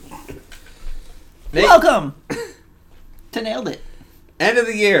Nate. Welcome to Nailed It. End of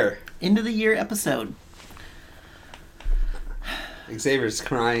the year. End of the year episode. Xavier's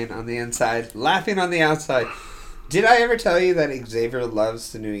crying on the inside, laughing on the outside. Did I ever tell you that Xavier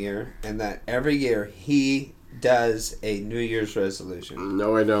loves the new year and that every year he does a New Year's resolution?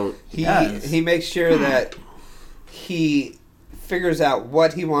 No, I don't. He makes sure that he figures out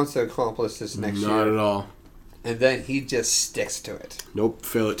what he wants to accomplish this next year. Not at all. And then he just sticks to it. Nope,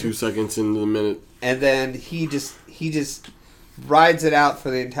 fail it 2 seconds into the minute. And then he just rides it out for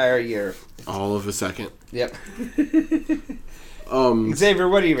the entire year. All of a second. Yep. Xavier,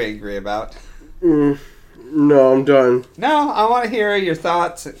 what are you angry about? No, I'm done. No, I want to hear your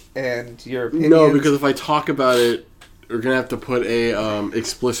thoughts and your opinions. No, because if I talk about it, we're gonna have to put a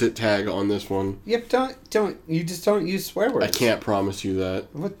explicit tag on this one. Yep, don't you just don't use swear words. I can't promise you that.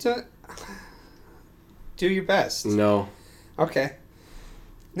 Do your best. No. Okay.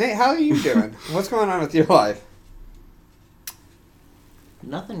 Nate, how are you doing? What's going on with your life?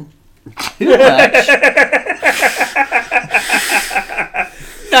 Nothing too much.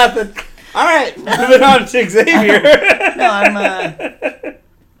 Nothing. All right, moving on to Xavier. No,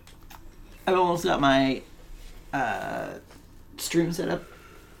 I've almost got my stream set up.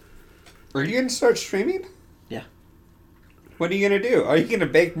 Are you going to start streaming? Yeah. What are you going to do? Are you going to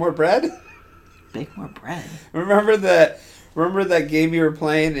bake more bread? Bake more bread? Remember that game you were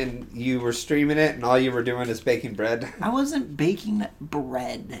playing and you were streaming it and all you were doing is baking bread? I wasn't baking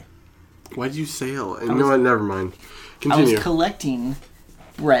bread. Why'd you say it? No, never mind. Continue. I was collecting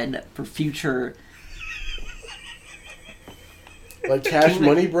bread for future... Like cash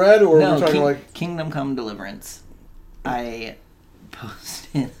money bread? Or no, we're talking like... Kingdom Come Deliverance. I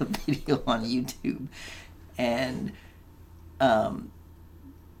posted a video on YouTube and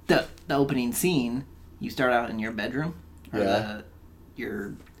the opening scene, you start out in your bedroom. Yeah.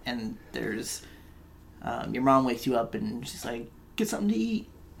 And there's your mom wakes you up and she's like, get something to eat.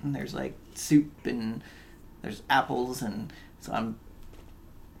 And there's like soup and there's apples, and so I'm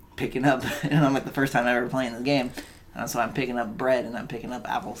picking up, and I'm like the first time ever playing the game. So I'm picking up bread and I'm picking up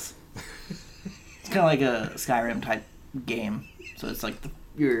apples. It's kind of like a Skyrim type game. So it's like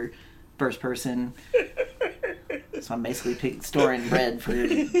your first person. So I'm basically storing bread for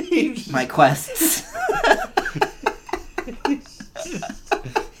my quests.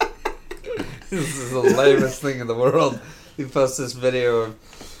 This is the lamest thing in the world. You post this video of...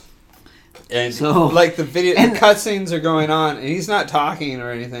 And so, like the cutscenes are going on, and he's not talking or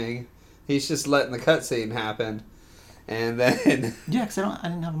anything. He's just letting the cutscene happen. And then... Yeah, because I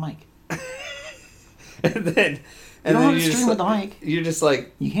didn't have a mic. and then you don't have to stream with the mic. You're just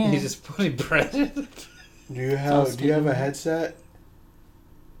like... You can. He's just putting bread in. Do you have a headset?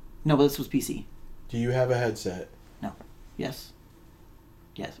 No, but this was PC. Do you have a headset? No. Yes.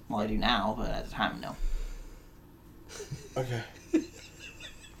 Yes. Well, I do now, but at the time, no. Okay.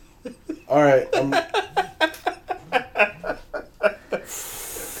 All right.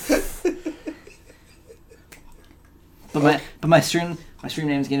 But my stream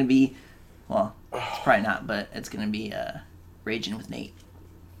name is gonna be, well, it's probably not, but it's gonna be Raging with Nate.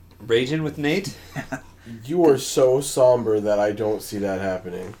 Raging with Nate? You are so somber that I don't see that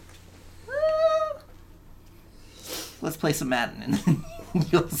happening. Let's play some Madden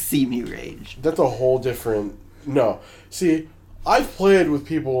and you'll see me rage. That's a whole different... No. See, I've played with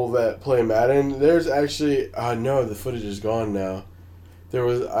people that play Madden. There's actually... no, the footage is gone now. There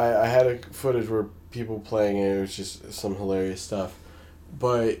was... I had a footage where people playing it. It was just some hilarious stuff.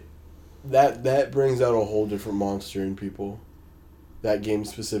 But that brings out a whole different monster in people. That game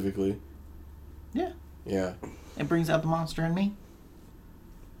specifically. Yeah. Yeah. It brings out the monster in me.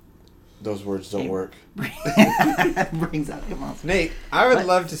 Those words don't work. Brings out the monster. Nate, I would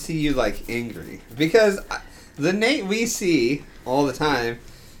love to see you, like, angry. Because the Nate we see all the time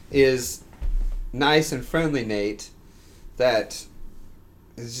is nice and friendly Nate that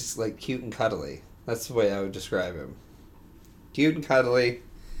is just, like, cute and cuddly. That's the way I would describe him. Cute and cuddly,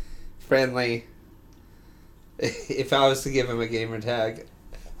 friendly. If I was to give him a gamer tag,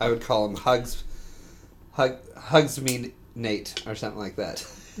 I would call him Hugs Me Nate or something like that.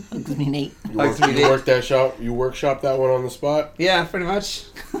 Hugs Me Nate. You workshop that one on the spot? Yeah, pretty much.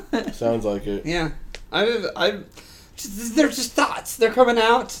 Sounds like it. Yeah. They're just thoughts. They're coming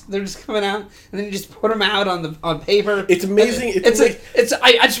out. They're just coming out, and then you just put them out on paper. It's amazing.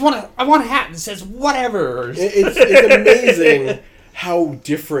 I want a hat that says whatever. It's amazing how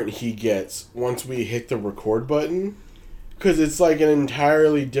different he gets once we hit the record button, because it's like an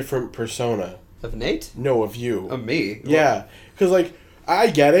entirely different persona. Of Nate? No, of you. Of me? Yeah, because like I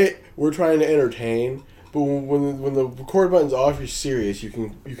get it. We're trying to entertain, But when the record button's off, you're serious. You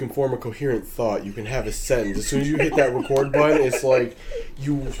can form a coherent thought. You can have a sentence. As soon as you hit that record button, it's like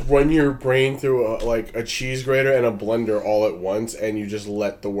you run your brain through a cheese grater and a blender all at once, and you just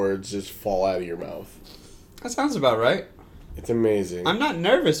let the words just fall out of your mouth. That sounds about right. It's amazing. I'm not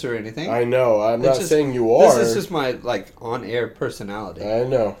nervous or anything. I know. I'm not saying you are. This is just my on-air personality. I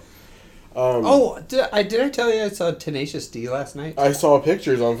know. Did I tell you I saw Tenacious D last night? I saw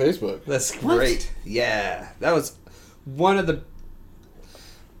pictures on Facebook. That's great. What? Yeah, that was one of the.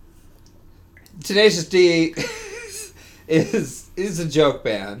 Tenacious D is a joke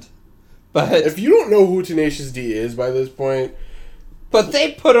band, but if you don't know who Tenacious D is by this point, but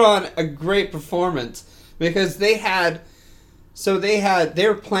they put on a great performance because they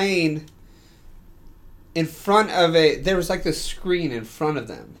were playing in front of there was like this screen in front of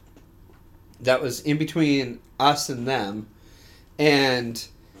them that was in between us and them, and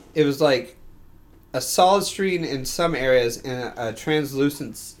it was like a solid screen in some areas and a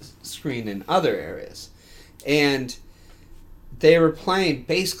translucent screen in other areas. And they were playing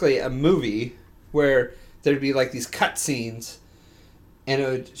basically a movie where there'd be like these cut scenes and it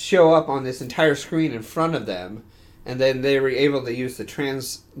would show up on this entire screen in front of them, and then they were able to use the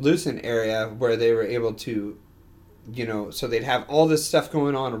translucent area where they were able to, so they'd have all this stuff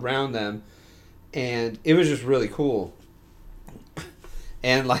going on around them. And it was just really cool.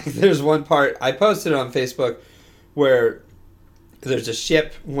 And there's one part I posted on Facebook where there's a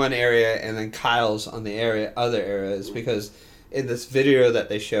ship one area and then Kyle's on the other areas, because in this video that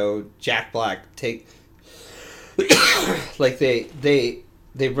they show, Jack Black they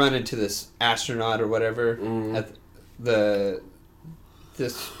run into this astronaut or whatever at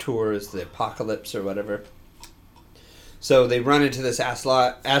this tour is the Apocalypse or whatever. So they run into this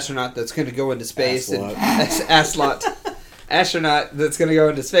astronaut that's going to go into space, astronaut that's going to go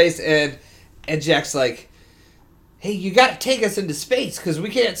into space, and Jack's like, "Hey, you got to take us into space because we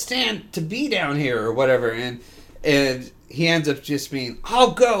can't stand to be down here or whatever." And he ends up just being,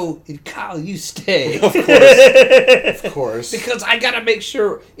 "I'll go, and Kyle, you stay." Of course, because I got to make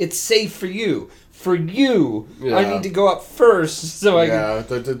sure it's safe for you. For you, yeah. I need to go up first, so I can...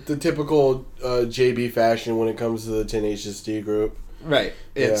 the typical JB fashion when it comes to the Tenacious D group. Right.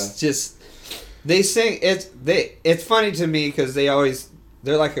 It's just they sing. It's funny to me because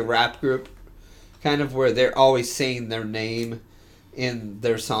they're like a rap group, kind of, where they're always saying their name in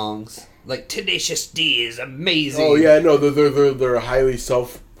their songs. Like Tenacious D is amazing. Oh yeah, no, they're highly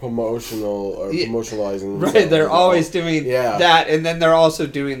self-promotional or promotionalizing. Right. They're always doing that, and then they're also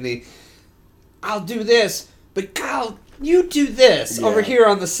doing the, "I'll do this, but Kyle, you do this over here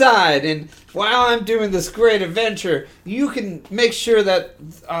on the side, and while I'm doing this great adventure, you can make sure that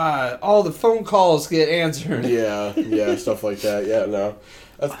all the phone calls get answered." Yeah, stuff like that. Yeah, no,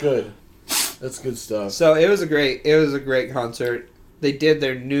 that's good. That's good stuff. So it was a great concert. They did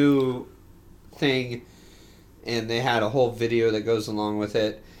their new thing, and they had a whole video that goes along with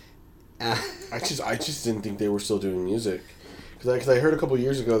it. I just didn't think they were still doing music. Because I heard a couple of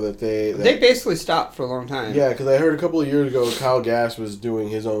years ago that they basically stopped for a long time. Yeah, because I heard a couple of years ago Kyle Gass was doing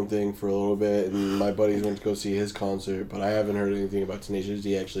his own thing for a little bit, and my buddies went to go see his concert, but I haven't heard anything about Tenacious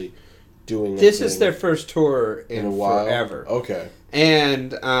D actually doing this is their first tour in a while. Forever. Okay.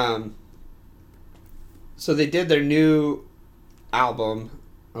 And so they did their new album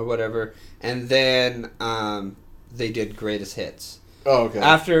or whatever, and then they did Greatest Hits. Oh, okay.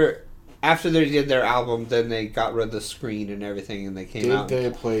 After they did their album, then they got rid of the screen and everything, and they came out. Did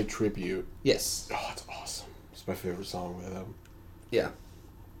they play Tribute? Yes. Oh, that's awesome. It's my favorite song by them. Yeah.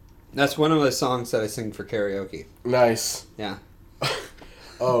 That's one of the songs that I sing for karaoke. Nice. Yeah.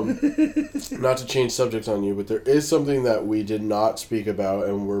 Not to change subjects on you, but there is something that we did not speak about,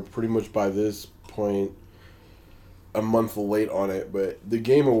 and we're pretty much by this point a month late on it, but the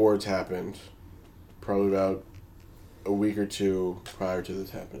Game Awards happened probably about a week or two prior to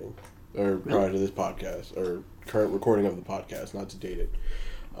this happening. Or prior to this podcast, or current recording of the podcast, not to date it.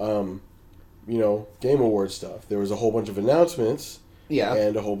 Game Awards stuff. There was a whole bunch of announcements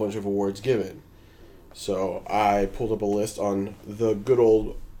and a whole bunch of awards given. So I pulled up a list on the good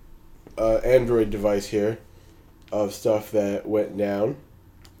old Android device here of stuff that went down.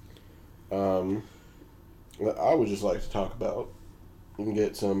 That I would just like to talk about and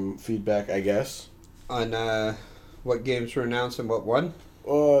get some feedback, I guess. On what games were announced and what won?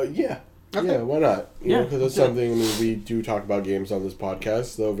 Yeah. Okay. Yeah, why not? Because that's something, we do talk about games on this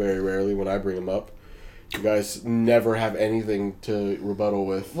podcast, though very rarely when I bring them up. You guys never have anything to rebuttal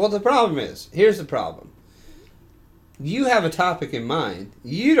with. Well, the problem is, here's the problem. You have a topic in mind.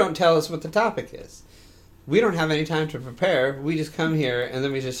 You don't tell us what the topic is. we don't have any time to prepare. We just come here and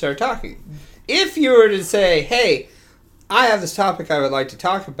then we just start talking. If you were to say, hey, I have this topic I would like to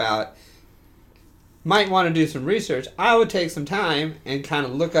talk about, might want to do some research, I would take some time and kind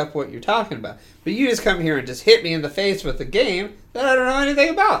of look up what you're talking about. But you just come here and just hit me in the face with a game that I don't know anything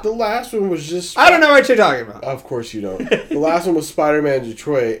about. The last one was just... I don't know what you're talking about. Of course you don't. The last one was Spider-Man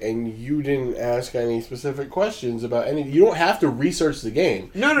Detroit, and you didn't ask any specific questions about any... You don't have to research the game.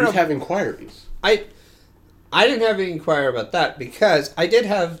 No. You just have inquiries. I didn't have any inquiry about that because I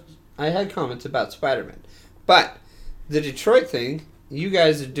had comments about Spider-Man. But the Detroit thing, you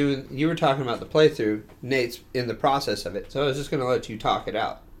guys are doing... You were talking about the playthrough. Nate's in the process of it. So I was just going to let you talk it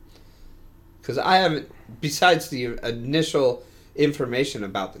out. Because I haven't... Besides the initial information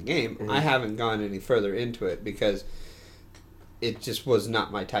about the game, I haven't gone any further into it because it just was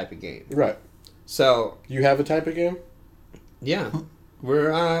not my type of game. Right. So... You have a type of game? Yeah. We're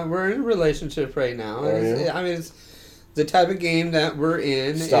in a relationship right now. Oh, yeah? I mean, it's the type of game that we're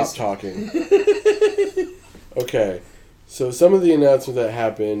in. Stop talking. Okay. So some of the announcement that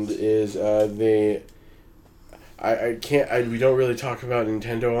happened is we don't really talk about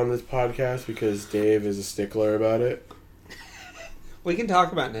Nintendo on this podcast because Dave is a stickler about it. We can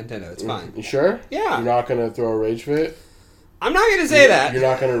talk about Nintendo. It's fine. You sure? Yeah. You're not going to throw a rage fit? I'm not going to say that. You're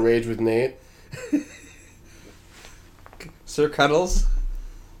not going to rage with Nate? Sir Cuddles?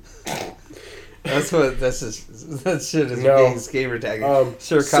 That's what this is. That shit is No. being gamer tagging.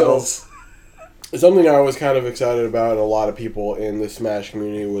 Sir Cuddles. Something I was kind of excited about, and a lot of people in the Smash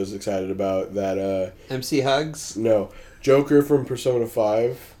community was excited about, that... MC Hugs? No. Joker from Persona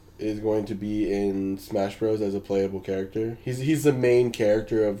 5 is going to be in Smash Bros. As a playable character. He's the main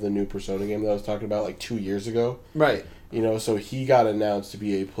character of the new Persona game that I was talking about like 2 years ago. Right. You know, so he got announced to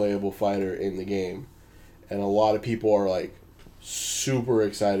be a playable fighter in the game. And a lot of people are like super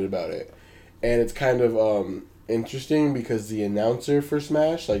excited about it. And it's kind of interesting because the announcer for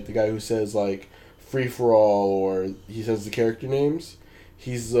Smash, like the guy who says like free for all or he says the character names,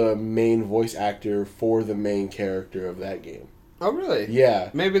 he's the main voice actor for the main character of that game. Oh, really? Yeah.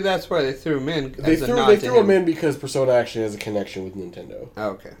 Maybe that's why they threw him in. They threw him in because Persona actually has a connection with Nintendo. Oh,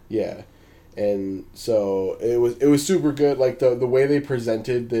 okay. Yeah. And so it was super good. Like the way they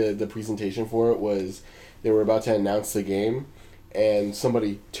presented the presentation for it was they were about to announce the game and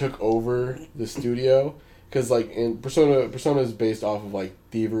somebody took over the studio because like in Persona is based off of like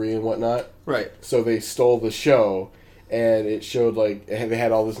thievery and whatnot. Right. So they stole the show. And it showed, like, they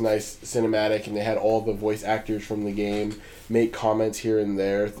had all this nice cinematic, and they had all the voice actors from the game make comments here and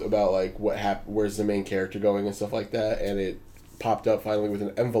there about, like, where's the main character going and stuff like that. And it popped up finally with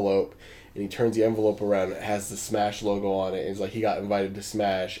an envelope, and he turns the envelope around, and it has the Smash logo on it. And it's like, he got invited to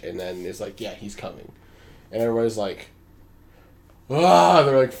Smash, and then it's like, yeah, he's coming. And everybody's like, they're,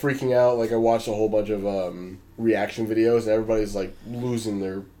 like, freaking out. Like, I watched a whole bunch of reaction videos, and everybody's, like, losing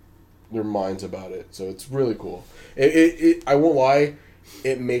their minds about it. So it's really cool. It I won't lie,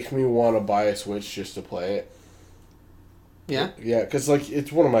 it makes me want to buy a Switch just to play it. Yeah? Yeah, because like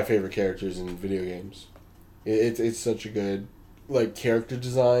it's one of my favorite characters in video games. It's such a good like character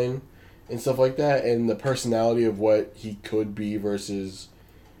design and stuff like that, and the personality of what he could be versus,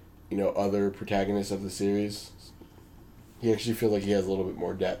 you know, other protagonists of the series. He actually feels like he has a little bit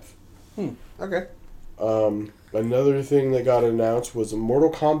more depth. Okay. Another thing that got announced was Mortal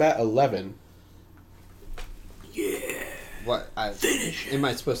Kombat 11. Yeah. What? Finish it. Am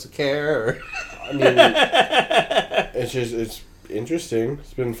I supposed to care? Or? I mean, it's interesting.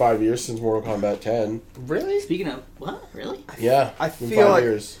 It's been 5 years since Mortal Kombat 10. Really? Speaking of what? Really? Yeah, I it's been feel 5 like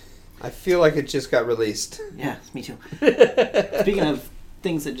years. I feel like it just got released. Yeah, me too. Speaking of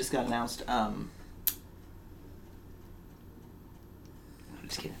things that just got announced, I'm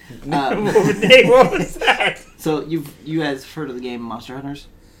just kidding. Nate, what was that? So you guys heard of the game Monster Hunters?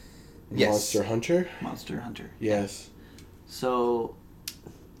 Yes. Monster Hunter? Monster Hunter. Yes. So,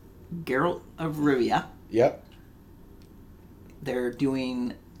 Geralt of Rivia, Yep. they're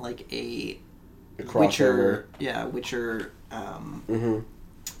doing like a crossover. Witcher,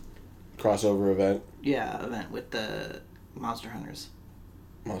 Crossover event. event with the Monster Hunters.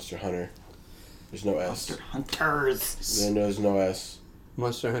 Monster Hunter. There's no S. Monster Hunters. There's no S.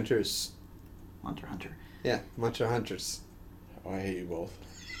 Monster Hunters. Monster Hunter. Yeah, Monster Hunters. Oh, I hate you both.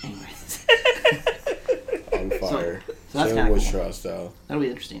 Anyways. On fire. So that's Same kinda with cool. Straw style. That'll be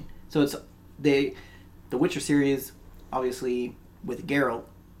interesting. So it's the Witcher series, obviously with Geralt,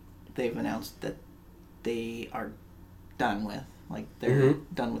 they've announced that they are done with. Like they're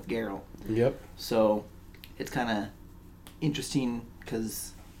done with Geralt. Yep. So it's kind of interesting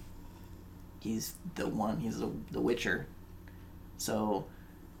because he's the Witcher. So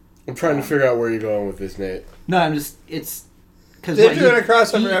I'm trying to figure out where you're going with this, Nate. No, I'm just it's because They're doing a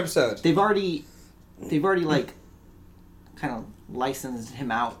crossover episode. They've already like kind of licensed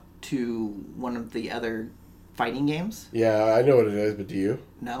him out to one of the other fighting games. Yeah, I know what it is, but do you?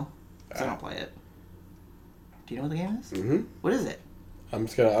 No, 'cause I don't play it. Do you know what the game is? Mm-hmm. What is it? I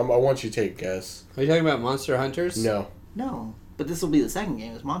want you to take a guess. Are you talking about Monster Hunters? No. No, but this will be the second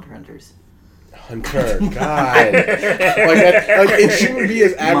game. Is Monster Hunters. Hunter, God. It shouldn't be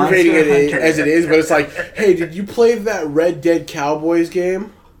as aggravating as it is, but it's like, hey, did you play that Red Dead Cowboys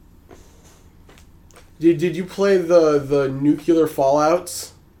game? Did you play the nuclear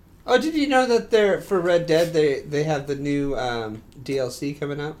fallouts? Oh, did you know that for Red Dead they have the new DLC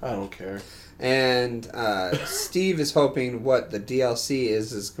coming out? I don't care. And Steve is hoping what the DLC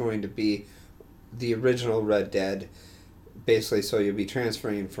is going to be the original Red Dead. Basically, so you'll be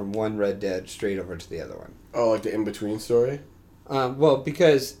transferring from one Red Dead straight over to the other one. Oh, like the in-between story? Well,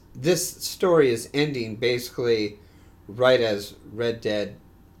 because this story is ending basically right as Red Dead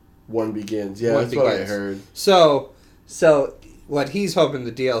 1 begins. Yeah, that's what I heard. So what he's hoping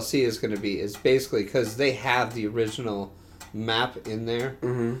the DLC is going to be is basically, because they have the original map in there,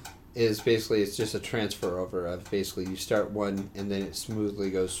 is basically it's just a transfer over of basically you start one and then it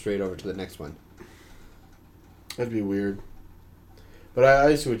smoothly goes straight over to the next one. That'd be weird. But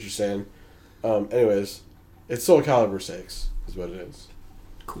I see what you're saying. Anyways, it's Soul Calibur 6 is what it is.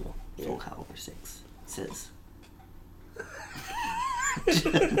 Cool. Soul Calibur 6 says.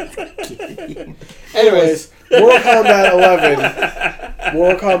 Anyways, Mortal Kombat 11.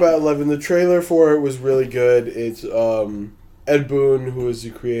 Mortal Kombat 11. The trailer for it was really good. It's Ed Boon, who is the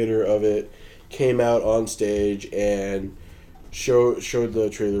creator of it, came out on stage and showed the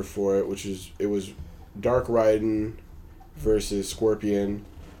trailer for it, it was Dark Raiden versus Scorpion,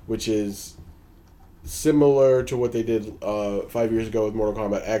 which is similar to what they did 5 years ago with Mortal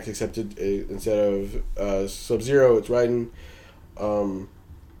Kombat X, except instead of Sub-Zero, it's Raiden.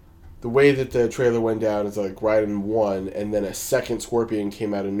 The way that the trailer went down is like Raiden won, and then a second Scorpion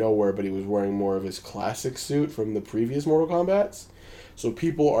came out of nowhere, but he was wearing more of his classic suit from the previous Mortal Kombats. So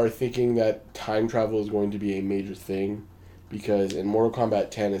people are thinking that time travel is going to be a major thing, because in Mortal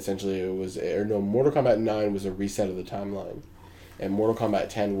Kombat 10, essentially Mortal Kombat 9 was a reset of the timeline, and Mortal Kombat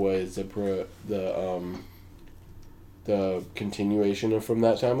 10 was the continuation from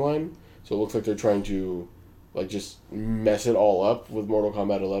that timeline. So it looks like they're trying to just mess it all up with Mortal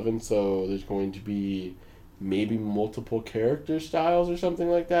Kombat 11. So there's going to be maybe multiple character styles or something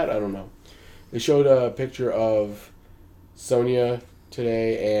like that. I don't know. They showed a picture of Sonya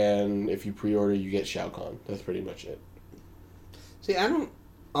today, and if you pre-order, you get Shao Kahn. That's pretty much it. See, I don't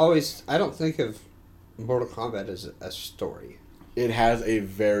think of Mortal Kombat as a story. It has a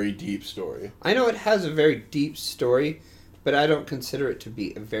very deep story. I know it has a very deep story, but I don't consider it to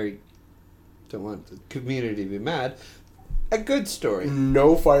be don't want the community to be mad, a good story.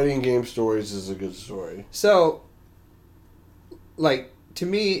 No fighting game stories is a good story. So, to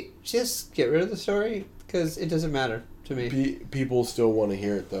me, just get rid of the story, because it doesn't matter to me. People still want to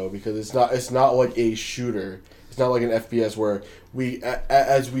hear it, though, because it's not like a shooter. It's not like an FPS where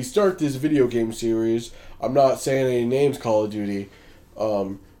as we start this video game series, I'm not saying any names, Call of Duty,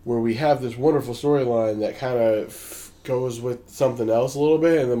 where we have this wonderful storyline that kind of goes with something else a little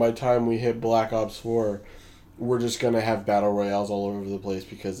bit, and then by the time we hit Black Ops 4, we're just going to have battle royales all over the place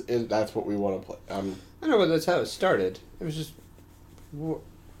because that's what we want to play. I know, but that's how it started. It was World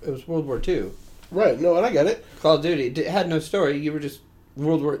War II. Right, no, and I get it. Call of Duty, it had no story. You were just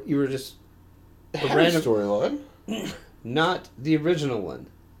It had a storyline. Not the original one.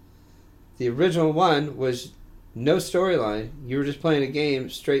 The original one was no storyline. You were just playing a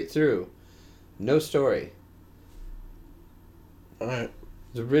game straight through. No story. Alright.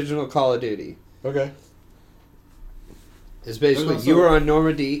 The original Call of Duty. Okay. It's basically, you were on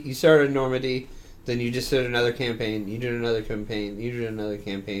Normandy, you started in Normandy, then you just did another campaign, you did another campaign, you did another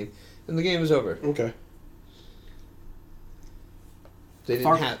campaign, and the game was over. Okay. They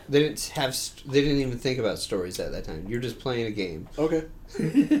didn't even think about stories at that time. You're just playing a game. Okay.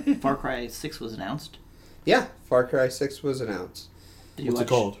 Far Cry 6 was announced. Yeah, Far Cry 6 was announced. What's it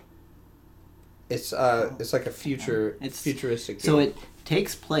called? It's like a futuristic game. So it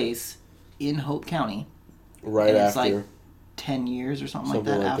takes place in Hope County. Right after. It's like 10 years or something like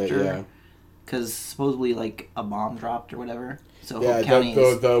that after. Yeah. Because supposedly a bomb dropped or whatever. So Hope County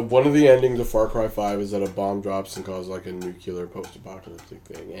the one of the endings of Far Cry 5 is that a bomb drops and causes a nuclear post-apocalyptic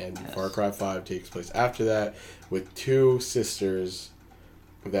thing. And Far Cry 5 takes place after that with two sisters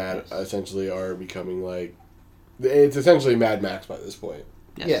that essentially are becoming it's essentially Mad Max by this point.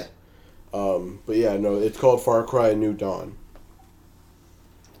 Yes. Yeah. But yeah, no, it's called Far Cry New Dawn.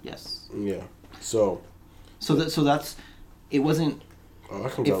 Yes. Yeah. So that's it wasn't. Oh,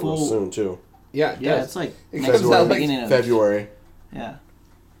 that comes out real soon too. Yeah, it Yeah, does. it's like It next comes out like beginning of February. Yeah.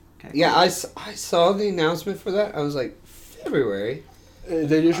 Okay. Yeah, I saw the announcement for that. I was like, February?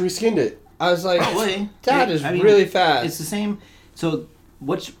 They just reskinned it. I was like, Probably. that is really fast. It's the same. So,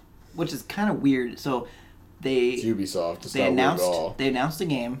 which is kind of weird. So, It's Ubisoft. It's not weird at all. They announced the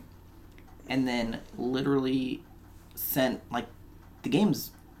game, and then literally sent like the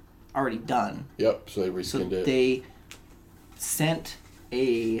game's already done. Yep. So they reskinned it. They sent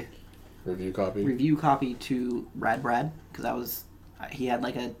a Review copy to Brad because he had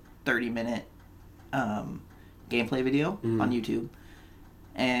like a 30-minute gameplay video on YouTube,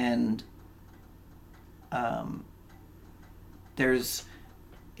 and there's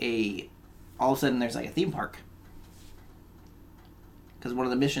all of a sudden there's like a theme park because one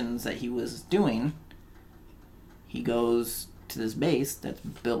of the missions that he was doing, he goes to this base that's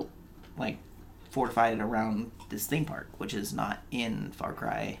built like fortified around this theme park, which is not in Far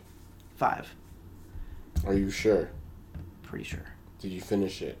Cry 5. Are you sure? Pretty sure. Did you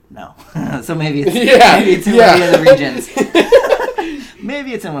finish it? No. So maybe it's maybe it's in one of the other regions.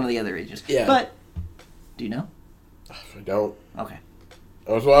 Maybe it's in one of the other regions. Yeah. But do you know? I don't. Okay.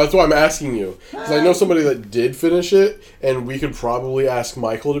 That's why I'm asking you. Because I know somebody that did finish it, and we could probably ask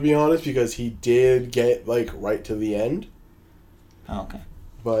Michael, to be honest, because he did get, like, right to the end. Oh, okay.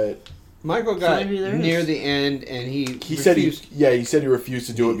 But Michael got near the end, and he said refused. he said he refused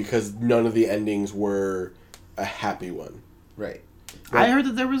to do it because none of the endings were a happy one. Right. I heard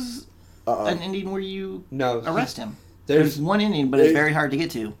that there was an ending where you arrest him. There's one ending, but it's very hard to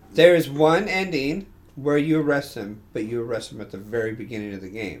get to. There's one ending where you arrest him, but you arrest him at the very beginning of the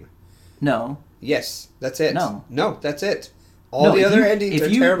game. No. Yes, that's it. No, that's it. All No, the other endings are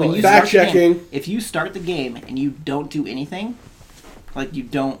terrible. Fact checking. If you start the game and you don't do anything, like you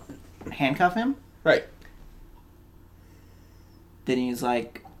don't handcuff him, right? Then he's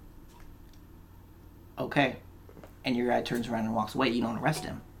like, okay, and your guy turns around and walks away. You don't arrest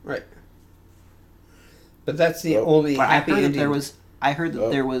him, right? But that's the only happy ending. I heard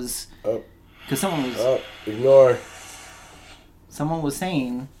that there was because someone was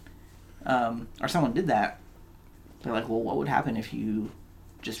saying, or someone did that. They're like, well, what would happen if you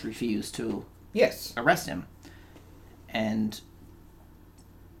just refused to arrest him? And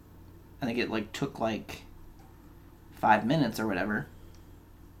I think it took 5 minutes or whatever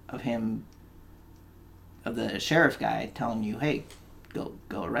of the sheriff guy telling you, hey, go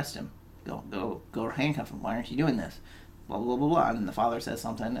arrest him, go handcuff him. Why aren't you doing this? Blah blah blah blah. And then the father says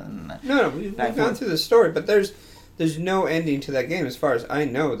something, and no, we've gone through the story, but there's no ending to that game as far as I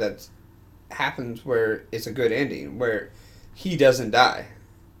know that happens where it's a good ending where he doesn't die.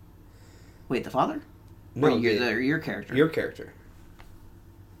 Wait, the father? No, or your character. Your character.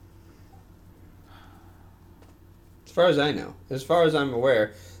 As far as I know, as far as I'm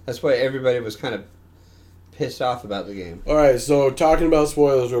aware, that's why everybody was kind of pissed off about the game. All right, so talking about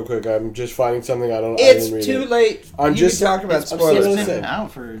spoilers real quick, I'm just finding something I didn't read. It's too late. I'm just talking about spoilers.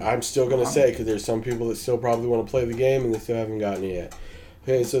 I'm still gonna say because there's some people that still probably want to play the game and they still haven't gotten it yet.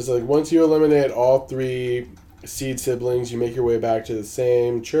 Okay, so it's once you eliminate all 3 Seed siblings, you make your way back to the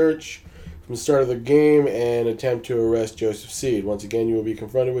same church from the start of the game and attempt to arrest Joseph Seed. Once again, you will be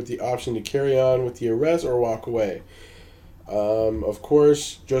confronted with the option to carry on with the arrest or walk away. Of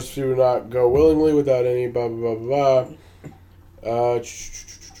course, Joseph Seed will not go willingly without any blah blah blah blah.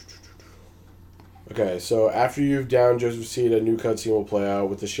 Okay, so after you've downed Joseph Seed, a new cutscene will play out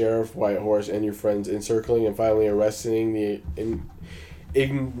with the sheriff, White Horse, and your friends encircling and finally arresting the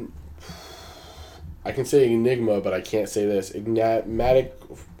I can say Enigma, but I can't say this. Enigmatic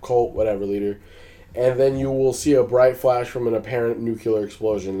cult, whatever, leader. And then you will see a bright flash from an apparent nuclear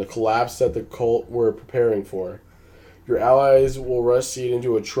explosion, the collapse that the cult were preparing for. Your allies will rush Seed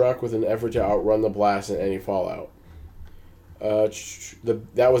into a truck with an effort to outrun the blast and any fallout.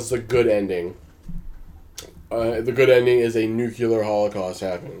 That was the good ending. The good ending is a nuclear holocaust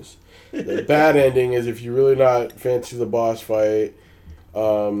happens. The bad ending is if you really not fancy the boss fight,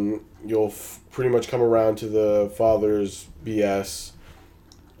 you'll pretty much come around to the father's BS.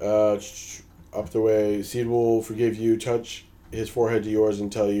 Up the way, Seed will forgive you, touch his forehead to yours, and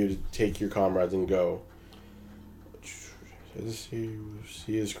tell you to take your comrades and go. See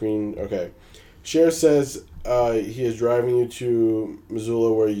his screen. Okay. Sheriff says he is driving you to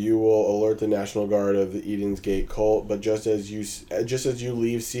Missoula, where you will alert the National Guard of the Eden's Gate cult. But just as you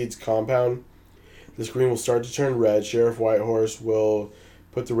leave Seed's compound, the screen will start to turn red. Sheriff Whitehorse will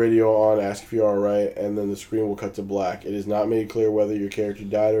put the radio on, ask if you're alright, and then the screen will cut to black. It is not made clear whether your character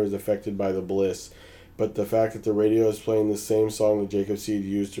died or is affected by the bliss, but the fact that the radio is playing the same song that Jacob Seed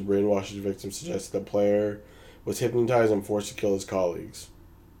used to brainwash his victim suggests the player was hypnotized and forced to kill his colleagues.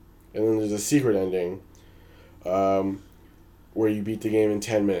 And then there's a secret ending, where you beat the game in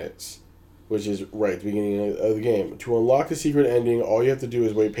 10 minutes, which is right at the beginning of the game. To unlock the secret ending, all you have to do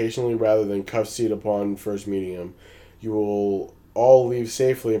is wait patiently rather than cuff Seed upon first meeting him. You will all leave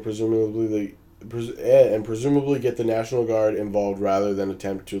safely and presumably get the National Guard involved rather than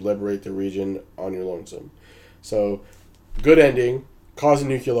attempt to liberate the region on your lonesome. So, good ending. Cause a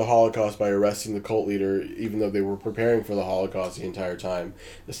nuclear holocaust by arresting the cult leader, even though they were preparing for the Holocaust the entire time.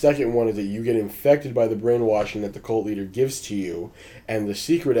 The second one is that you get infected by the brainwashing that the cult leader gives to you, and the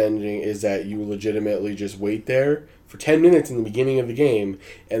secret ending is that you legitimately just wait there for 10 minutes in the beginning of the game,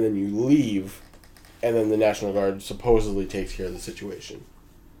 and then you leave, and then the National Guard supposedly takes care of the situation.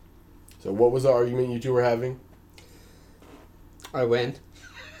 So what was the argument you two were having? I win.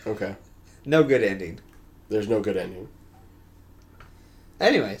 Okay. No good ending. There's no good ending.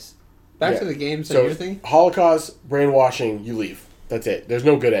 Anyways, back to the game. So your thing? Holocaust, brainwashing, you leave. That's it. There's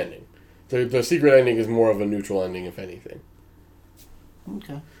no good ending. The secret ending is more of a neutral ending, if anything.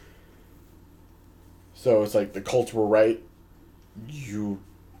 Okay. So it's like the cults were right. You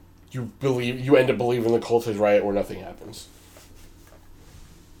end up believing the cult is right, or nothing happens.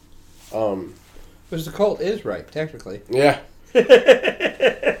 Because the cult is right, technically. Yeah.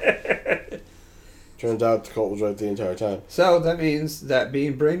 Turns out the cult was right the entire time. So that means that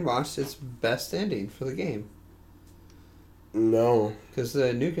being brainwashed is best ending for the game. No. Because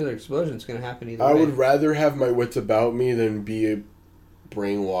the nuclear explosion is going to happen either way. I would rather have my wits about me than be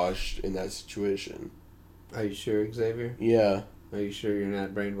brainwashed in that situation. Are you sure, Xavier? Yeah. Are you sure you're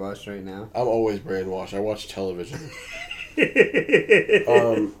not brainwashed right now? I'm always brainwashed. I watch television.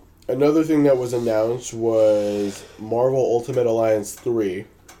 Another thing that was announced was Marvel Ultimate Alliance 3.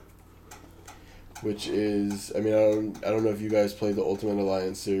 Which is, I mean, I don't know if you guys played the Ultimate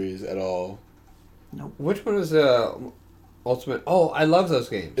Alliance series at all. Nope. Which one was the Ultimate? Oh, I love those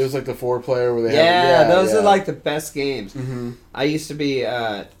games. It was like the 4-player where they those are like the best games. Mm-hmm. I used to be,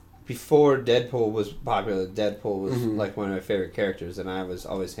 before Deadpool was popular, Deadpool was like one of my favorite characters, and I was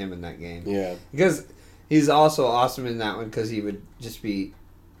always him in that game. Yeah. Because he's also awesome in that one because he would just be,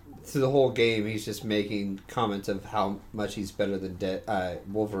 through the whole game, he's just making comments of how much he's better than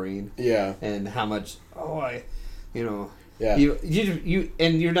Wolverine. Yeah. And how much, Yeah. You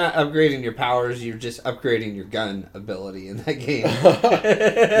and you're not upgrading your powers, you're just upgrading your gun ability in that game.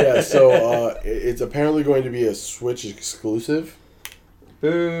 Yeah, so it's apparently going to be a Switch exclusive.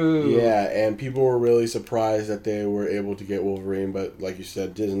 Boo. Yeah, and people were really surprised that they were able to get Wolverine, but like you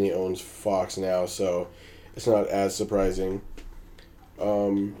said, Disney owns Fox now, so it's not as surprising.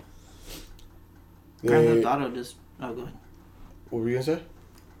 Grand Theft Auto just... Oh, go ahead. What were you going to say?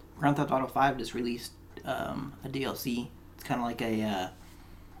 Grand Theft Auto 5 just released a DLC. It's kind of like a...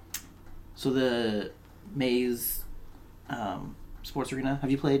 So the Maze Sports Arena.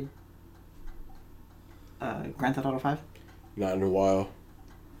 Have you played Grand Theft Auto 5? Not in a while.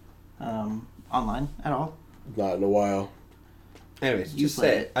 Online at all? Not in a while. Anyways, You just play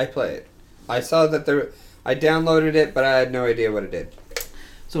say it. I play it. I saw that I downloaded it, but I had no idea what it did.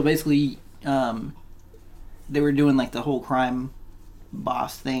 So basically, they were doing like the whole crime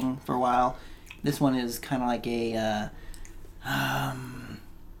boss thing for a while. This one is kind of like a,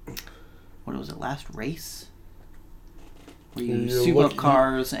 what was it, Last Race? Where you soup up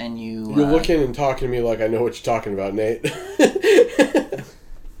cars and you... You're looking and talking to me like I know what you're talking about, Nate.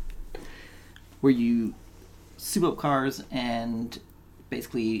 Where you soup up cars and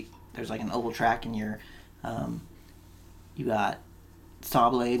basically there's like an oval track and you got saw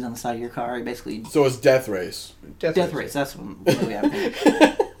blades on the side of your car. Basically, so it's Death Race. Death Race. That's what we have.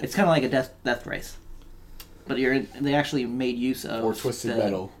 It's kind of like a death race, but they actually made use of or Twisted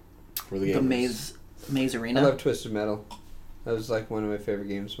Metal for the maze arena. I love Twisted Metal. That was like one of my favorite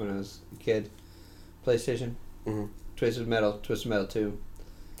games when I was a kid. PlayStation. Mm-hmm. Twisted Metal 2.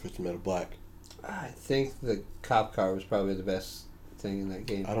 Twisted Metal Black. I think the cop car was probably the best thing in that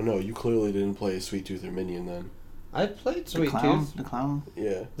game. I don't know. You clearly didn't play Sweet Tooth or Minion then. I played Sweet Tooth. Tooth. The clown.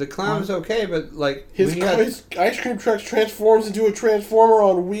 Yeah. The clown's okay, but like his ice cream truck transforms into a transformer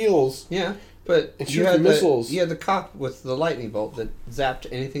on wheels. Yeah, but and you shoots had missiles. You had the cop with the lightning bolt that zapped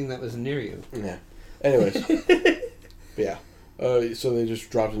anything that was near you. Yeah. Anyways. Yeah. So they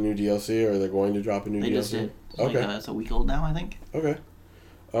just dropped a new DLC, or they're going to drop a new DLC? They just did. Okay. It's a week old now, I think. Okay.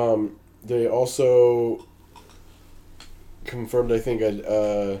 They also confirmed, I think,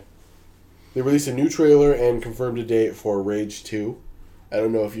 they released a new trailer and confirmed a date for Rage 2. I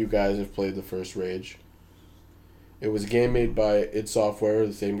don't know if you guys have played the first Rage. It was a game made by id Software,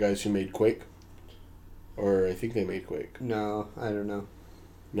 the same guys who made Quake. Or I think they made Quake. No, I don't know.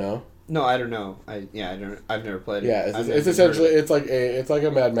 No? No, I don't know. I've never played it. Yeah, it's essentially it's like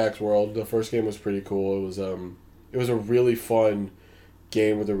a Mad Max world. The first game was pretty cool. It was a really fun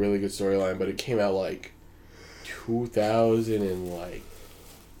game with a really good storyline, but it came out like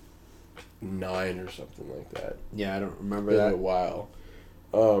 2009 or something like that. Yeah, I don't remember It's that. been a while.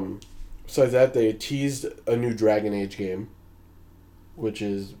 Besides that, they teased a new Dragon Age game, which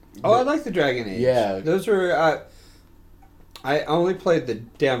is Oh, I like the Dragon Age. Yeah. Those were. I only played the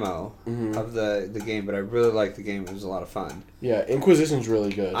demo Mhm. of the game, but I really liked the game. It was a lot of fun. Yeah, Inquisition's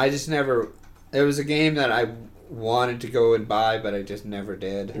really good. I just never. It was a game that I wanted to go and buy, but I just never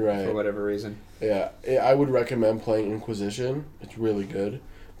did Right. for whatever reason. Yeah, I would recommend playing Inquisition. It's really good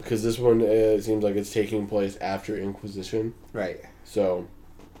because this one seems like it's taking place after Inquisition, Right. so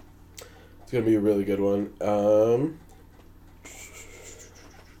it's gonna be a really good one.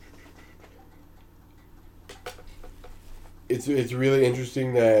 It's really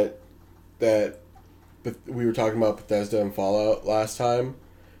interesting that we were talking about Bethesda and Fallout last time,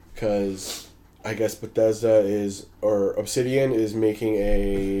 because I guess Obsidian is making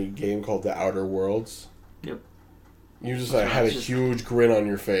a game called The Outer Worlds. Yep. You just had a huge grin on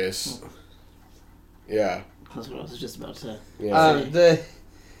your face. Yeah. That's what I was just about to Yeah. say.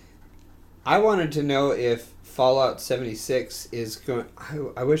 I wanted to know if Fallout 76 is going.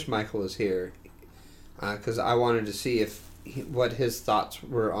 I wish Michael was here, because I wanted to see what his thoughts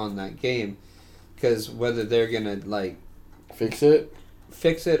were on that game, because whether they're gonna Fix it?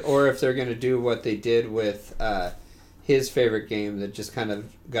 fix it or if they're gonna do what they did with his favorite game that just kind of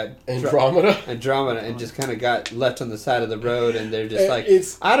got Andromeda? Andromeda and just kind of got left on the side of the road, and they're just like,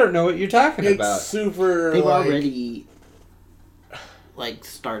 It's- I don't know what you're talking It's about. super They've already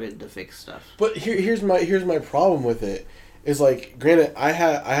started to fix stuff. But here's my problem with it. Is granted I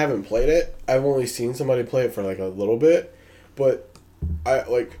haven't played it. I've only seen somebody play it for a little bit, but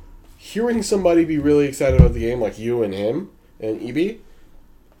I hearing somebody be really excited about the game, like you and him and EB.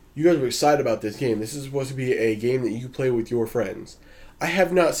 You guys were excited about this game. This is supposed to be a game that you play with your friends. I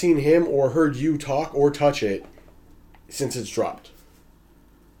have not seen him or heard you talk or touch it since it's dropped.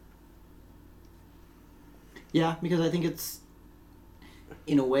 Yeah, because I think it's,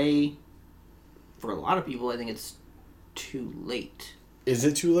 in a way, for a lot of people, I think it's too late. Is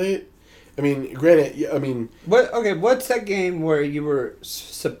it too late? I mean, granted, What's that game where you were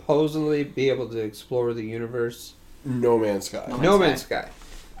supposedly be able to explore the universe? No Man's Sky. No Man's Sky.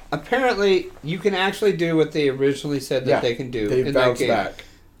 Apparently, you can actually do what they originally said that they can do They in that bounced game. back.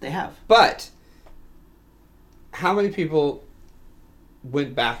 They have. But how many people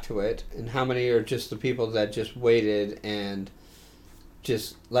went back to it, and how many are just the people that just waited and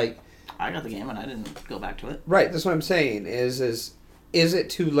just I got the game and I didn't go back to it. right? That's what I'm saying. Is it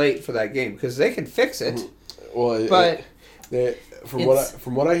too late for that game? Because they can fix it. Well, But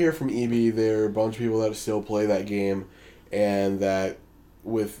from what I hear from EB, there are a bunch of people that still play that game, and that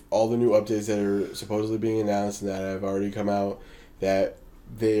with all the new updates that are supposedly being announced and that have already come out, that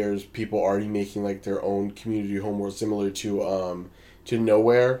there's people already making their own community homeworld similar to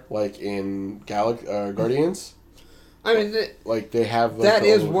Nowhere, in Guardians. I mean, They have that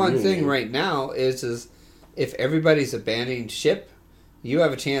their is own one community. thing right now. Is if everybody's abandoning ship, you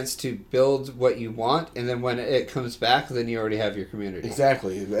have a chance to build what you want, and then when it comes back, then you already have your community.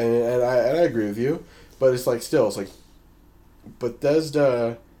 Exactly, and I agree with you, but it's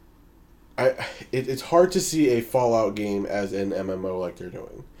Bethesda. It's hard to see a Fallout game as an MMO like they're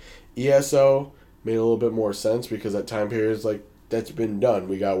doing. ESO made a little bit more sense because at time periods that's been done.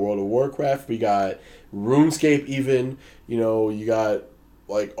 We got World of Warcraft, we got RuneScape, even you got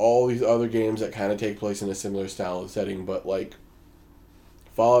all these other games that kind of take place in a similar style of setting, but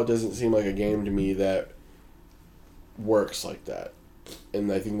Fallout doesn't seem like a game to me that works like that.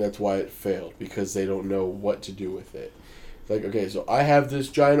 And I think that's why it failed, because they don't know what to do with it. Okay, so I have this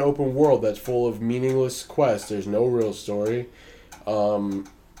giant open world that's full of meaningless quests. There's no real story.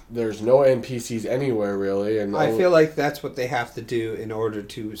 There's no NPCs anywhere, really. And I feel like that's what they have to do in order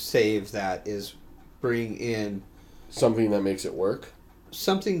to save that, is bring in something that makes it work.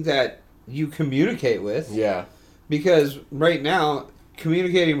 Something that you communicate with. Yeah. Because right now,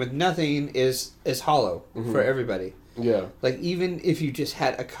 communicating with nothing is hollow for everybody. Yeah. Even if you just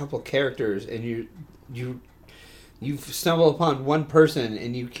had a couple characters and you stumble upon one person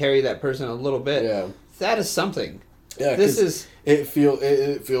and you carry that person a little bit, that is something. Yeah, it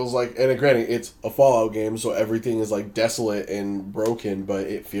feels like, and granted, it's a Fallout game, so everything is desolate and broken, but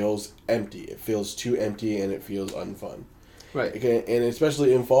it feels empty. It feels too empty, and it feels unfun. Right. Okay, and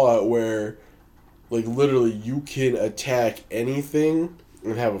especially in Fallout, where literally you can attack anything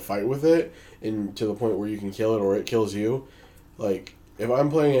and have a fight with it, and to the point where you can kill it or it kills you. Like, if I'm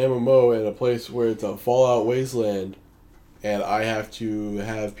playing an MMO in a place where it's a Fallout wasteland, and I have to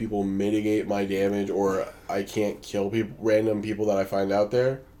have people mitigate my damage, or I can't kill random people that I find out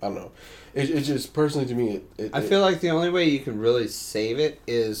there, I don't know. It's just, personally to me, I feel like the only way you can really save it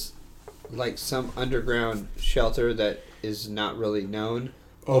is like some underground shelter that is not really known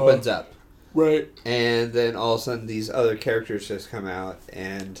opens up. Right. And then all of a sudden these other characters just come out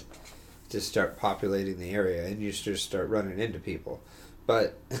and just start populating the area, and you just start running into people.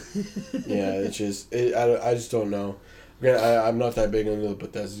 But yeah, it's just I just don't know. I'm not that big into the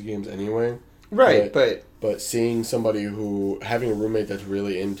Bethesda games anyway. Right, but seeing somebody having a roommate that's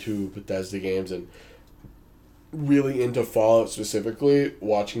really into Bethesda games and really into Fallout specifically,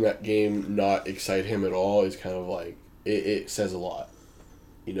 watching that game not excite him at all is kind of like it says a lot,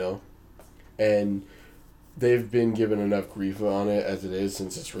 you know. And they've been given enough grief on it as it is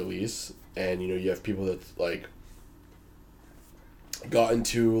since its release, and you have people that like got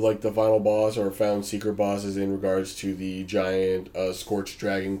into like the final boss or found secret bosses in regards to the giant scorched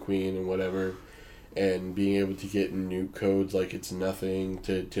dragon queen and whatever, and being able to get nuke codes like it's nothing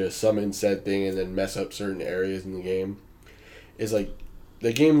to summon said thing and then mess up certain areas in the game is like,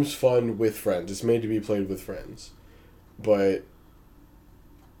 the game's fun with friends. It's made to be played with friends, but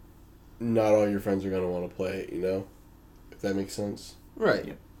not all your friends are going to want to play it, if that makes sense. Right.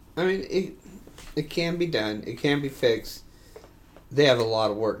 Yep. I mean, it can be done. It can be fixed. They have a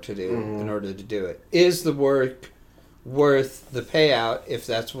lot of work to do in order to do it. Is the work worth the payout if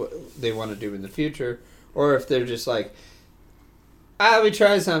that's what they want to do in the future? Or if they're just like, we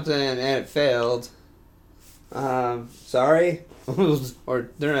tried something and it failed. Sorry? Or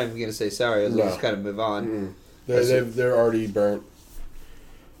they're not even going to say sorry. They'll just kind of move on. They're already burnt.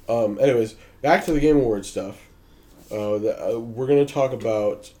 Anyways, back to the Game Awards stuff. We're going to talk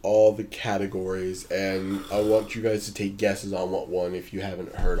about all the categories, and I want you guys to take guesses on what won if you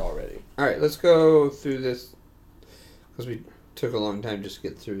haven't heard already. Alright, let's go through this, because we took a long time just to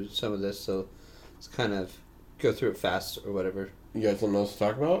get through some of this, so let's kind of go through it fast or whatever. You got something else to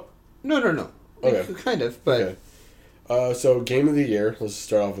talk about? No. Okay. Kind of, but... Okay. So, Game of the Year, let's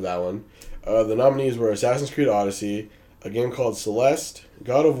start off with that one. The nominees were Assassin's Creed Odyssey, a game called Celeste,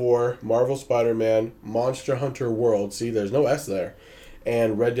 God of War, Marvel Spider-Man, Monster Hunter World, see, there's no S there,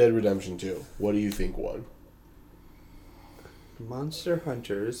 and Red Dead Redemption 2. What do you think won? Monster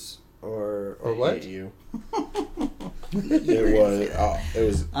Hunters, or I what? hate you. It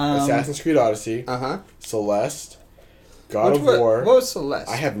was Assassin's Creed Odyssey, Celeste, God of War. What was Celeste?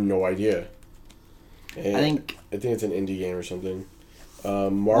 I have no idea. I think it's an indie game or something.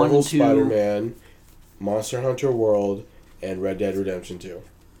 Marvel Spider-Man, Monster Hunter World, and Red Dead Redemption 2.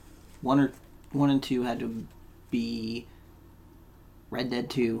 1 and 2 had to be Red Dead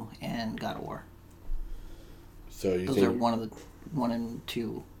 2 and God of War. So you Those think... are 1 and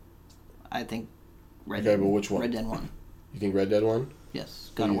 2. I think Red Dead... Okay, but which one? Red Dead 1. You think Red Dead 1?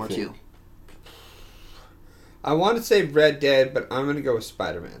 Yes, God of War 2. I want to say Red Dead, but I'm going to go with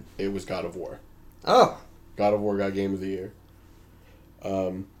Spider-Man. It was God of War. Oh! God of War got Game of the Year.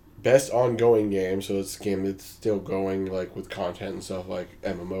 Best ongoing game, so it's a game that's still going, like, with content and stuff, like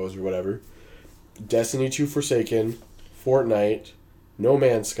MMOs or whatever. Destiny 2 Forsaken, Fortnite, No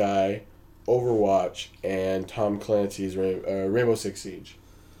Man's Sky, Overwatch, and Tom Clancy's Rainbow Six Siege.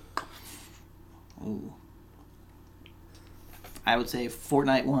 Ooh. I would say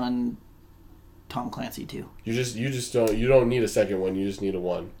Fortnite 1, Tom Clancy 2. You don't need a second one, you just need a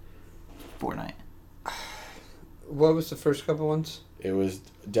 1. Fortnite. What was the first couple ones? It was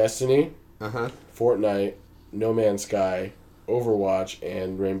Destiny, Fortnite, No Man's Sky, Overwatch,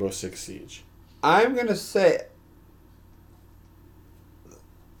 and Rainbow Six Siege. I'm going to say...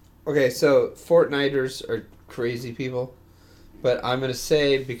 Okay, so Fortniters are crazy people, but I'm going to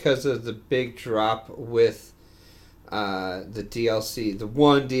say because of the big drop with the DLC, the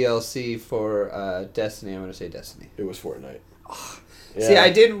one DLC for Destiny, I'm going to say Destiny. It was Fortnite. Yeah. See,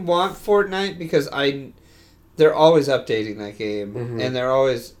 I didn't want Fortnite because they're always updating that game, and they're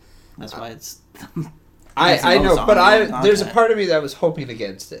always... That's why it's... I know, but there's a part of me that was hoping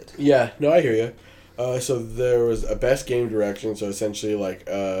against it. Yeah, no, I hear you. So there was a best game direction, so essentially, like,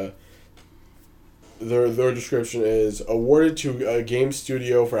 their description is awarded to a game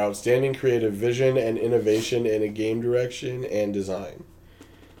studio for outstanding creative vision and innovation in a game direction and design.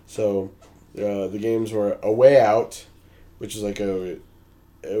 So, the games were A Way Out, which is like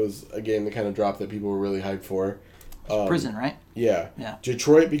it was a game that kind of dropped that people were really hyped for. Prison, right? Yeah. Yeah.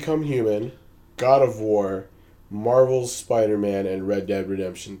 Detroit Become Human, God of War, Marvel's Spider-Man, and Red Dead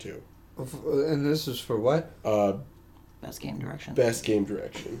Redemption 2. And this is for what? Best game direction. Best game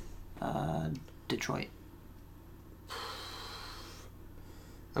direction. Detroit.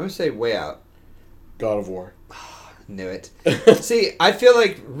 I'm gonna say Way Out. God of War. Knew it. See, I feel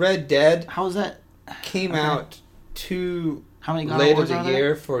like Red Dead How is that? came out too How many God late of of Wars the are there?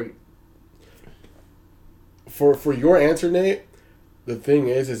 year for. For your answer, Nate, the thing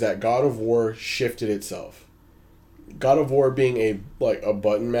is that God of War shifted itself. God of War being a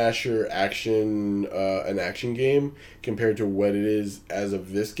button masher action an action game compared to what it is as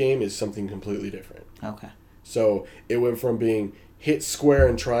of this game is something completely different. Okay. So it went from being hit square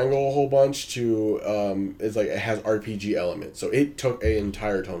and triangle a whole bunch to it's like it has RPG elements. So it took an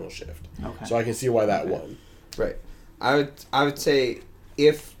entire tonal shift. Okay. So I can see why that won. Right. I would say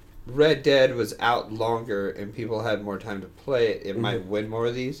if Red Dead was out longer and people had more time to play it, it might win more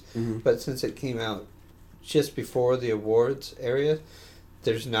of these. Mm-hmm. But since it came out just before the awards area,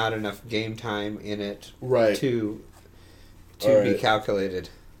 there's not enough game time in it Right. to All be right. calculated.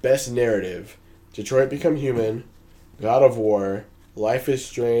 Best narrative: Detroit Become Human, God of War, Life is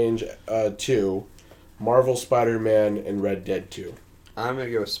Strange 2, Marvel Spider-Man, and Red Dead 2. I'm gonna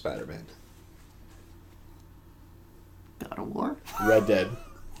go with Spider-Man. God of War. Red Dead.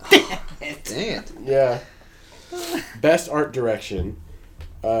 Dang it. Yeah. Best art direction: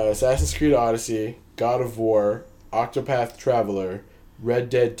 Assassin's Creed Odyssey, God of War, Octopath Traveler, Red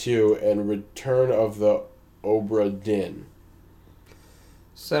Dead 2, and Return of the Obra Dinn.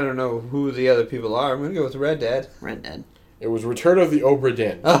 So I don't know who the other people are. I'm gonna go with Red Dead. Red Dead. It was Return of the Obra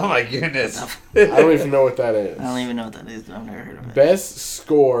Dinn. Oh my goodness. I don't even know what that is. I don't even know what that is. I've never heard of it. Best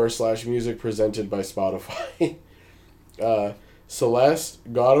score / music presented by Spotify. Celeste,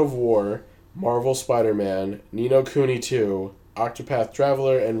 God of War, Marvel Spider-Man, Ni no Kuni 2, Octopath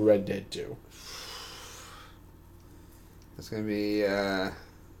Traveler, and Red Dead 2. It's gonna be. I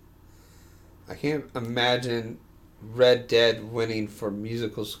can't imagine Red Dead winning for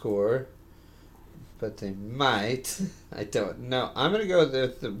musical score, but they might. I don't know. I'm gonna go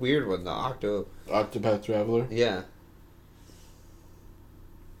with the weird one, the Octopath Traveler? Yeah.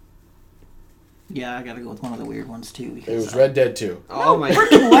 Yeah, I gotta go with one of the weird ones too. It Because was Red Dead 2. Oh my.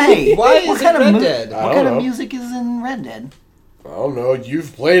 freaking way! Why What is it kind of Red mu- Dead? I What don't kind of know. music is in Red Dead? I don't know.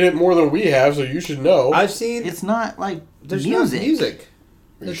 You've played it more than we have, so you should know. I've seen. It's not like There's music. no music.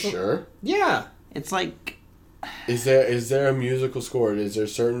 Are you sure? Yeah. It's like Is there a musical score? Is there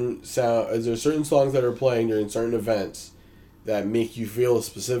certain sound? Is there certain songs that are playing during certain events that make you feel a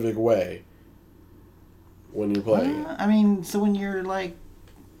specific way when you're playing it? I mean, so when you're like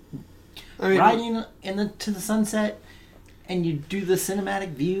I mean, riding to the sunset and you do the cinematic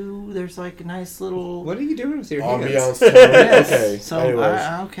view, there's like a nice little what are you doing with your hands? Ambiance. Tone. Yes. Okay. So Anyways,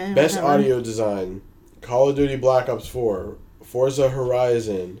 okay. best whatever. audio design: Call of Duty Black Ops 4, Forza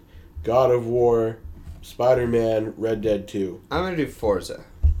Horizon, God of War, Spider-Man, Red Dead 2. I'm gonna do Forza.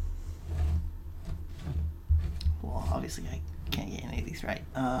 Well, obviously I can't get any of these right.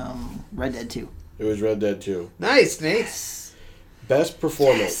 Red Dead 2. It was Red Dead 2. Nice, Nate. Best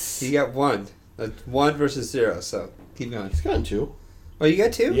performance. You got one. That's 1 versus 0. So keep going. He's gotten 2. Oh, you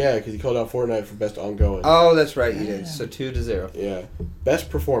got 2? Yeah, because he called out Fortnite for best ongoing. Oh, that's right. You Yeah. did. So 2-0. Yeah. Best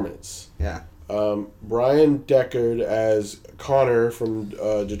performance. Yeah. Brian Deckard as Connor from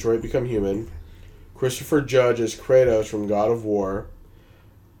Detroit Become Human. Christopher Judge as Kratos from God of War.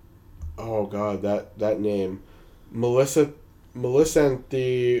 Oh God, that name. Melisanthe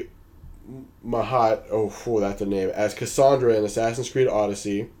Mahat. Oh, that's a name. As Cassandra in Assassin's Creed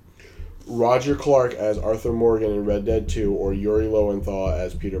Odyssey. Roger Clark as Arthur Morgan in Red Dead 2, or Yuri Lowenthal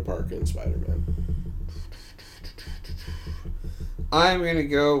as Peter Parker in Spider-Man. I'm gonna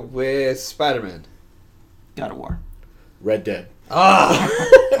go with Spider-Man. God of War. Red Dead. Ah,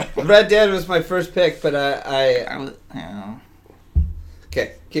 Red Dead was my first pick, but I was,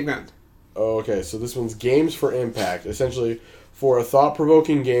 okay. Keep going. Oh, okay, so this one's Games for Impact. Essentially, for a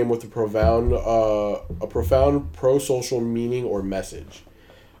thought-provoking game with a profound pro-social meaning or message.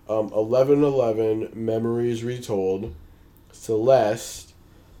 1111, Memories Retold, Celeste,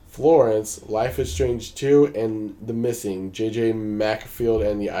 Florence, Life is Strange 2, and The Missing, J.J. Macfield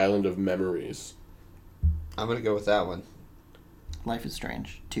and the Island of Memories. I'm gonna go with that one. Life is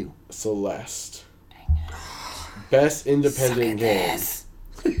Strange 2. Celeste. Best independent game.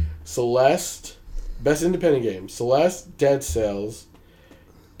 Celeste. Best independent game. Celeste, Dead Cells,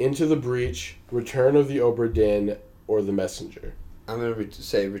 Into the Breach, Return of the Obra Dinn, or The Messenger. I'm gonna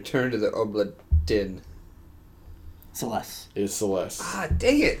say Return to the Obla Dinn. Celeste. Is Celeste. Ah,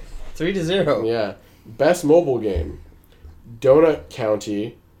 dang it! 3-0. Yeah. Best mobile game. Donut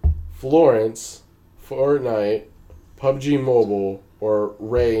County, Florence, Fortnite, PUBG Mobile, or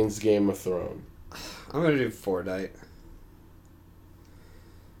Reigns Game of Thrones. I'm gonna do Fortnite.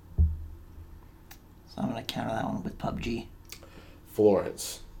 So I'm gonna counter that one with PUBG.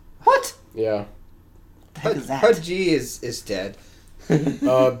 Florence. What? Yeah. The heck is that? PUBG is dead.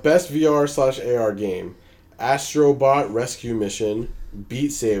 Best VR/AR game: Astrobot Rescue Mission,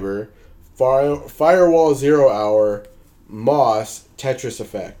 Beat Saber, Firewall Zero Hour, Moss, Tetris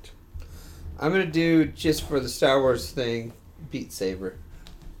Effect. I'm gonna do, just for the Star Wars thing, Beat Saber.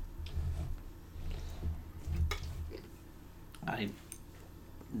 I've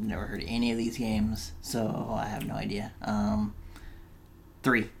never heard of any of these games, so I have no idea.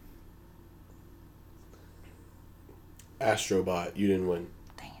 3. Astrobot. You didn't win.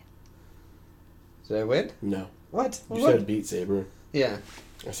 Dang it. Did I win? No. What? You What? said Beat Saber. Yeah.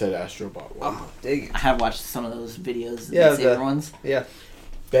 I said Astrobot won. Oh, dang it. I have watched some of those videos, the Yeah, Saber ones. Yeah.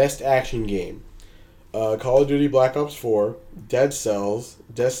 Best action game: Call of Duty Black Ops 4, Dead Cells,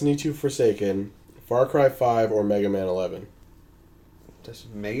 Destiny 2 Forsaken, Far Cry 5, or Mega Man 11. Does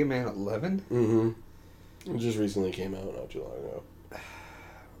Mega Man 11? Mm-hmm. It just recently came out not too long ago.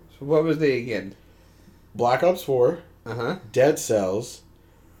 So what was they again? Black Ops 4, Uh-huh. Dead Cells,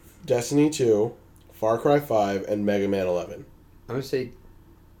 Destiny 2, Far Cry 5, and Mega Man 11. I'm gonna say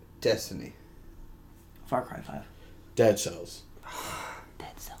Destiny. Far Cry 5. Dead Cells.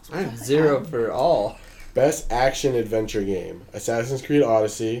 Dead Cells. I have 0 for all. Best action adventure game: Assassin's Creed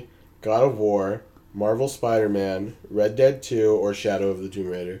Odyssey, God of War, Marvel Spider-Man, Red Dead 2, or Shadow of the Tomb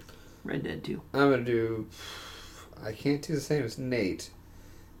Raider. Red Dead 2. I'm gonna do... I can't do the same as Nate.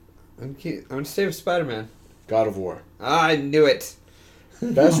 I'm gonna stay with Spider-Man. God of War. Ah, I knew it.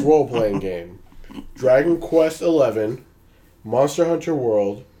 Best role-playing game: Dragon Quest XI, Monster Hunter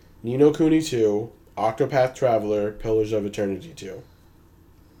World, Ni no Kuni 2, Octopath Traveler, Pillars of Eternity 2.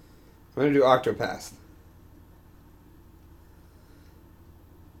 I'm gonna do Octopath.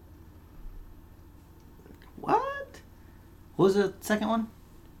 What? What was the second one?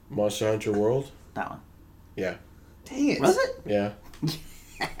 Monster Hunter World? That one. Yeah. Dang it. Was it? Yeah.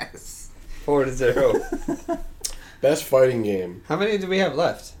 Yes. 4-0. Best fighting game. How many do we have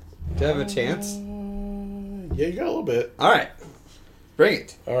left? Do I have a chance? Yeah, you got a little bit. Alright. Bring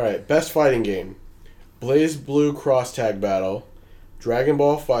it. Alright, best fighting game: Blaze Blue Cross Tag Battle, Dragon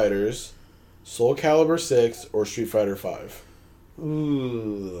Ball Fighters, Soul Calibur 6, or Street Fighter 5.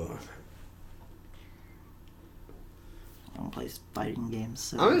 Ooh. I don't play fighting games,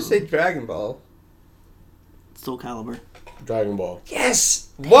 so... I'm gonna say Dragon Ball. Soul Calibur. Dragon Ball. Yes!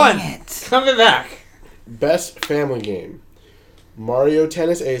 One! it. Coming back! Best family game: Mario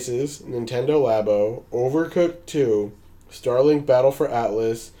Tennis Aces, Nintendo Labo, Overcooked 2, Starlink Battle for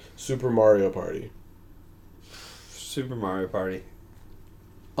Atlas, Super Mario Party. Super Mario Party.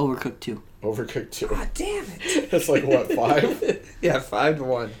 Overcooked 2. Overcooked 2. God damn it! That's like, what, 5? Yeah,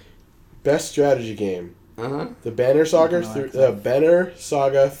 5-1. Best strategy game: Uh-huh. The Banner Saga, Banner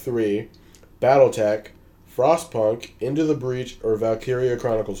Saga 3, BattleTech, Frostpunk, Into the Breach, or Valkyria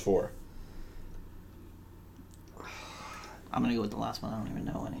Chronicles 4. I'm gonna go with the last one. I don't even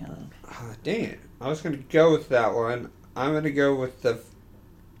know any of them. Oh, dang it. I was gonna go with that one. I'm gonna go with the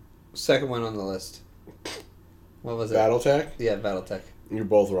second one on the list. What was it? BattleTech? Yeah, BattleTech. You're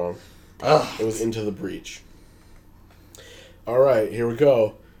both wrong. Ugh. It was Into the Breach. Alright, here we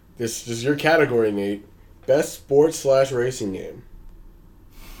go. This is your category, Nate. Best sports/racing game: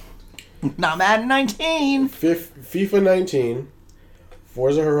 Not Madden 19! FIFA 19,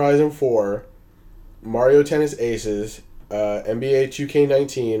 Forza Horizon 4, Mario Tennis Aces, NBA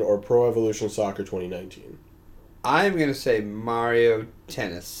 2K19, or Pro Evolution Soccer 2019. I'm gonna say Mario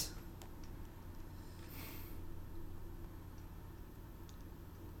Tennis.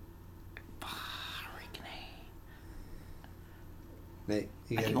 Nate,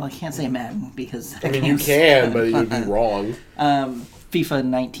 you got Well, I can't say Madden because... I mean, you can, but you'd be wrong. FIFA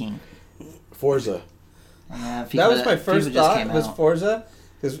 19. Forza. FIFA, that was my first FIFA just thought, came was out. Forza,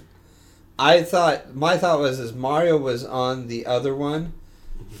 because my thought was Mario was on the other one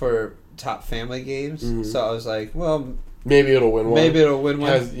for top family games, Mhm. so I was like, well, Maybe it'll win one. maybe it'll win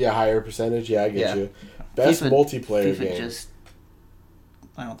one. Has, higher percentage. Yeah, I get Yeah. you. Best multiplayer FIFA game. just...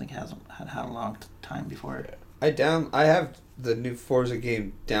 I don't think had a long time before it. I have the new Forza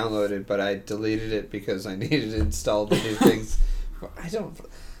game downloaded, but I deleted it because I needed to install the new things.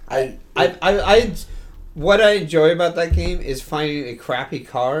 What I enjoy about that game is finding a crappy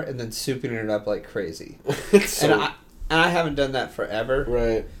car and then souping it up like crazy. And I haven't done that forever.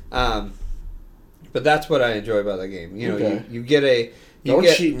 Right. But that's what I enjoy about that game. You know, Okay. you get a Don't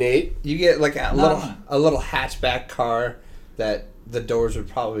cheat, Nate. You get like a little hatchback car that the doors would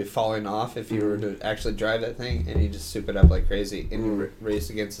probably be falling off if you were to actually drive that thing, and you just soup it up like crazy, and you race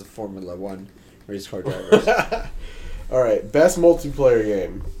against the Formula 1 race car drivers. All right, best multiplayer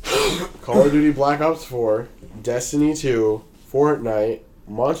game: Call of Duty Black Ops 4, Destiny 2, Fortnite,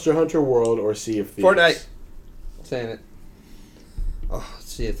 Monster Hunter World, or Sea of Thieves? Fortnite. Saying it. Oh,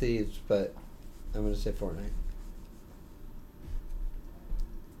 Sea of Thieves, but I'm going to say Fortnite.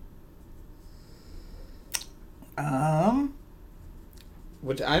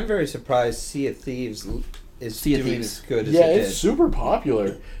 Which I'm very surprised Sea of Thieves is doing as good as it did. Yeah, it's super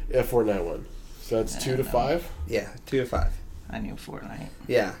popular at Fortnite one. So that's 2 to 5? Yeah, 2 to 5. I knew Fortnite.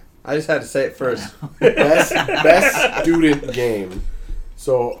 Yeah. I just had to say it first. Best student game.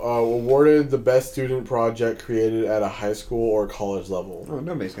 So, awarded the best student project created at a high school or college level. Oh,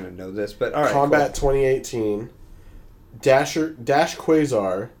 nobody's going to know this, but all right. Combat cool. 2018, Dash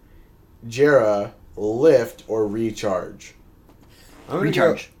Quasar, Jera, Lift, or Recharge. I'm going to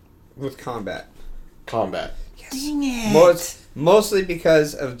go with Combat. Combat. Yes. Dang it. Mostly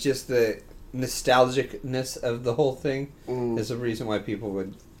because of just the nostalgicness of the whole thing is the reason why people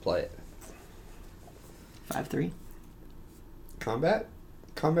would play it. 5-3. Combat?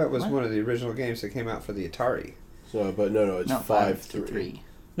 Combat was one of the original games that came out for the Atari. So, but no, it's 5-3.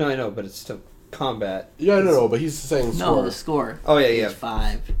 No, I know, but it's still Combat. Yeah, no, but he's saying score. No, the score. Oh, yeah.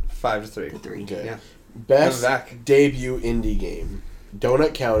 5 5-3. to 3. Okay. Yeah. Best debut indie game.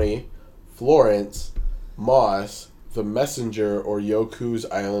 Donut County, Florence, Moss, The Messenger, or Yoku's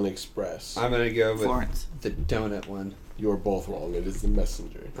Island Express. I'm going to go with Florence. The donut one. You're both wrong. It is The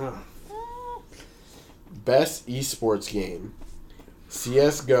Messenger. Oh. Best esports game.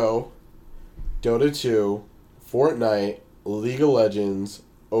 CSGO, Dota 2, Fortnite, League of Legends,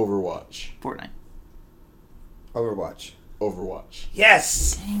 Overwatch. Fortnite. Overwatch.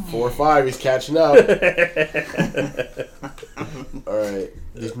 Yes! 4-5, he's catching up. Alright,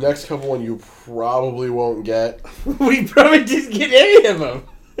 these next couple one you probably won't get. We probably didn't get any of them.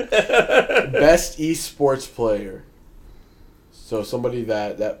 Best esports player. So somebody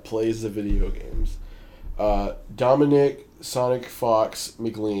that plays the video games. Dominic Sonic Fox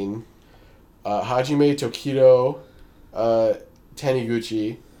McLean, Hajime Tokido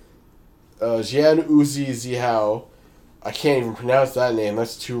Taniguchi, Jian Uzi Zihao. I can't even pronounce that name.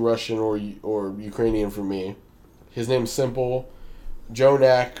 That's too Russian or Ukrainian for me. His name's simple.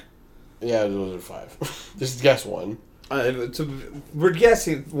 Jonak. Yeah, those are 5. Just guess one. So we're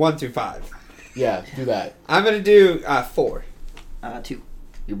guessing 1 through 5. Yeah, do that. I'm going to do 4. 2.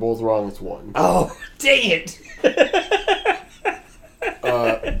 You're both wrong. It's 1. Oh, dang it!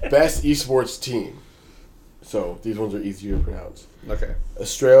 Best esports team. So these ones are easier to pronounce. Okay.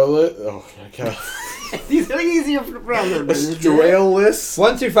 Australia. Oh my god. These are easier for the browser. Australis.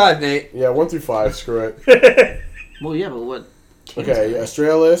 1 through 5, Nate. Yeah, 1 through 5. Screw it. Well, yeah, but what? Okay,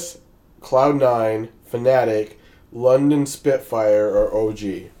 Australis, Cloud9, Fnatic, London Spitfire, or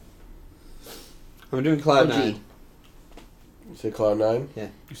OG. I'm doing Cloud9. OG. You said Cloud9? Yeah.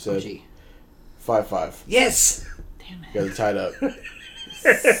 You said OG. 5-5. Yes! Damn it. You guys are tied up.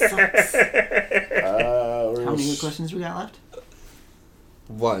 Sucks. How How many questions we got left?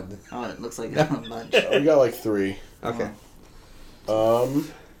 1. Oh, it looks like a bunch. We got like 3. Okay. So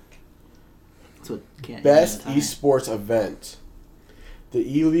it can't Best end in a tie. esports event.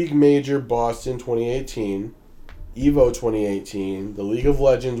 The E-League Major Boston 2018, EVO 2018, the League of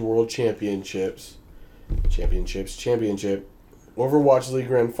Legends World Championship, Overwatch League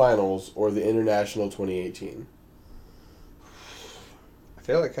Grand Finals, or the International 2018. I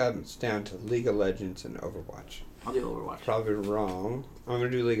feel like it's down to League of Legends and Overwatch. I'll do Overwatch. Probably wrong. I'm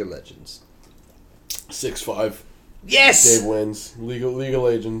going to do League of Legends. 6-5. Yes! Dave wins. League of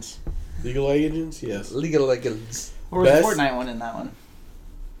Legends. League of Legends? Yes. League of Legends. Or was Best- Fortnite one in that one?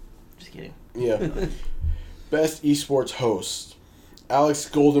 Just kidding. Yeah. Best esports host. Alex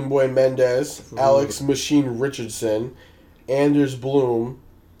Golden Boy Mendez, Alex Machine Richardson, Anders Bloom.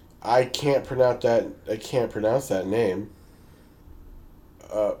 I can't pronounce that name.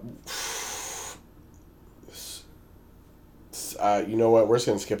 You know what? We're just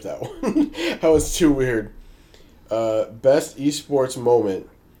gonna skip that one. That was too weird. Best esports moment.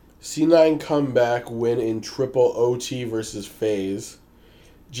 C9 comeback win in triple OT versus FaZe.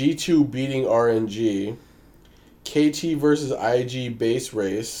 G2 beating RNG. KT versus IG base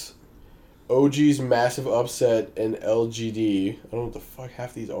race. OG's massive upset in LGD. I don't know what the fuck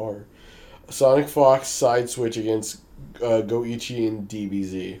half these are. Sonic Fox side switch against Goichi and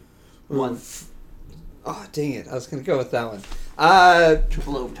DBZ. 1. Oh, dang it. I was going to go with that one.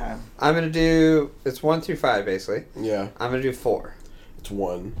 Triple overtime. I'm going to do... It's 1 through 5, basically. Yeah, I'm going to do 4. it's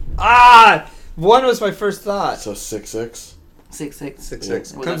 1. 1 was my first thought. So 6-6. 6-6. 6-6. Was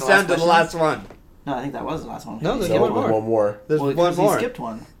that Comes the down last to the question? last one. No, I think that was the last one. No, there's So one more. one more. There's well, one because more. He skipped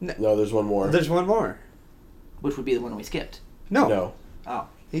one, No, there's one more. There's one more. which would be the one we skipped. No. No. Oh.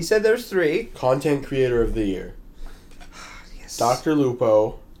 He said there's 3. Content Creator of the Year. Yes. Dr.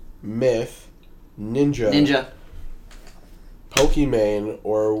 Lupo, Myth, Ninja, Pokimane,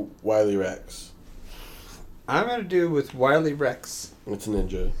 or Wily Rex. I'm going to do with Wily Rex. It's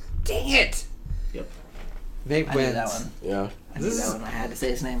Ninja. Dang it! Yep. Nate I wins. knew that one. Yeah. I knew that one. I had to say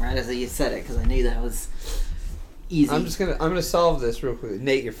his name right as you said it because I knew that was easy. I'm gonna solve this real quick.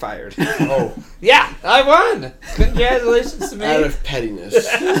 Nate, you're fired. Oh. Yeah, I won. Congratulations to me. Out of pettiness.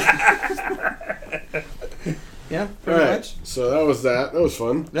 Yeah, pretty Alright, much. so that was that. That was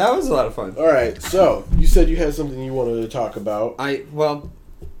fun. That was a lot of fun. Alright, so you said you had something you wanted to talk about. The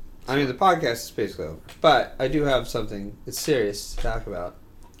podcast is basically over, but I do have something that's serious to talk about.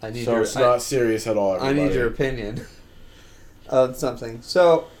 It's not serious at all, everybody. I need your opinion on something.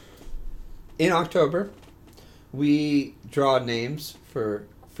 So, in October, we draw names for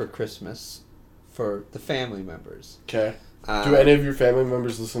Christmas for the family members. Okay. Do any of your family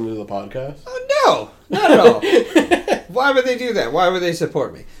members listen to the podcast? Oh, no! Not at all. Why would they do that? Why would they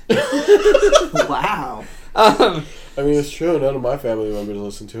support me? Wow. I mean, it's true. None of my family members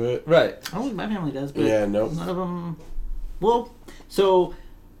listen to it. Right. I don't think my family does, but Yeah, nope. none of them. Well, so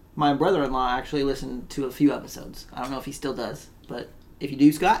my brother-in-law actually listened to a few episodes. I don't know if he still does, but if you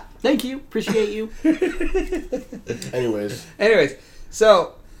do, Scott, thank you. Appreciate you. Anyways,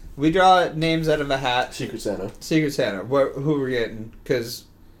 so we draw names out of a hat. Secret Santa. Who we're getting, because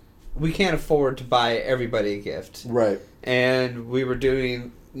we can't afford to buy everybody a gift. Right. And we were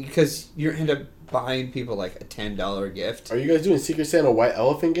doing, because you end up buying people like a $10 gift. Are you guys doing Secret Santa White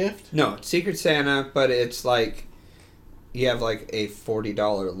Elephant gift? No, Secret Santa, but it's like, you have like a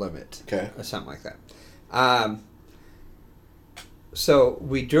 $40 limit. Okay. Or something like that. So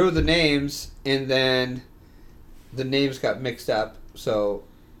we drew the names, and then the names got mixed up, so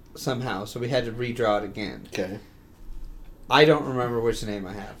we had to redraw it again. Okay. I don't remember which name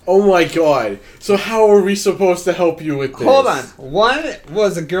I have. Oh my god. So how are we supposed to help you with this? Hold on. One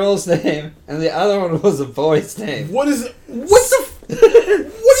was a girl's name, and the other one was a boy's name. What the... what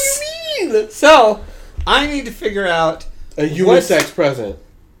do you mean? So, I need to figure out... A unisex present.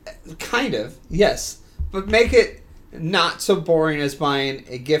 Kind of, yes. But make it not so boring as buying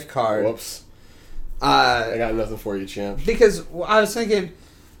a gift card. Whoops. I got nothing for you, champ. Because I was thinking,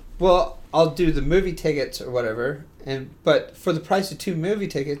 well, I'll do the movie tickets or whatever, but for the price of 2 movie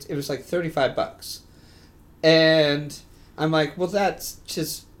tickets, it was like $35. And I'm like, well, that's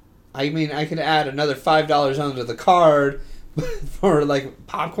just... I mean, I could add another $5 onto the card for like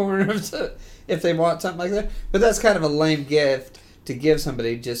popcorn or something, if they want something like that. But that's kind of a lame gift to give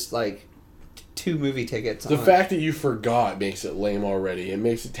somebody, just like 2 movie tickets. The fact that you forgot makes it lame already. It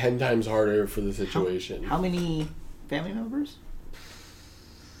makes it 10 times harder for the situation. How many family members?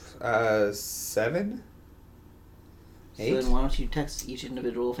 7? 8? So then why don't you text each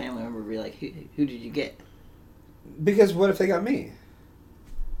individual family member and be like, who did you get? Because what if they got me?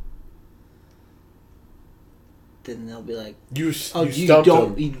 Then they'll be like, You you stumped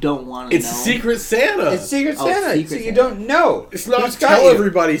them. You don't want to know. It's Secret Santa. It's Secret Oh, Santa, Secret so you Santa. don't know. It's not who's got tell you.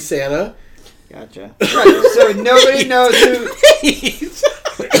 everybody Santa. Gotcha. Right, so nobody knows who...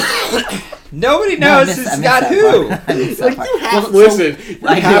 Nobody knows I who's missed got that who. part. I missed that part. Half Well, so listen. You're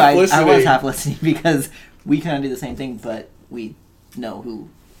I do. half I listening. was half listening because we kind of do the same thing, but we know who.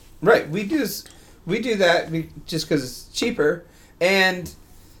 Right, we do that just because it's cheaper, and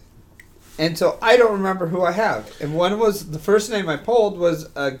so I don't remember who I have. And one was, the first name I pulled was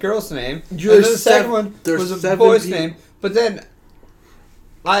a girl's name, and then the second one was a boy's name. But then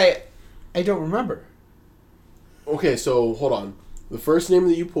I don't remember. Okay, so hold on. The first name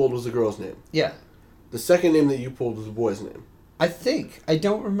that you pulled was a girl's name. Yeah, The second name that you pulled was a boy's name. I think I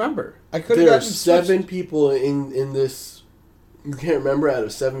don't remember. I could have There are gotten 7 switched. people in this. You can't remember out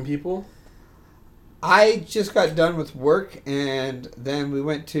of 7 people. I just got done with work, and then we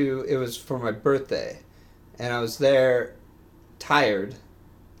went to, it was for my birthday, and I was there tired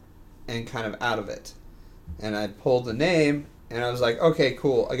and kind of out of it. And I pulled the name, and I was like, okay,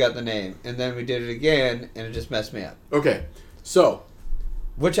 cool, I got the name. And then we did it again, and it just messed me up. Okay, so.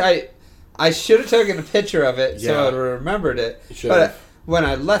 Which I should have taken a picture of it so Yeah. I would have remembered it. You should But have. when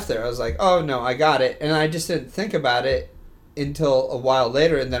I left there, I was like, oh, no, I got it. And I just didn't think about it until a while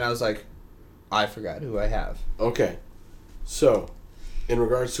later, and then I was like, I forgot who I have. Okay, so, in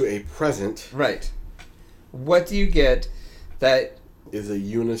regards to a present. Right. What do you get that Is a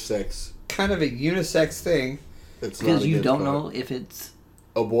unisex. kind of a unisex thing, It's not Because a you gift don't card. know if it's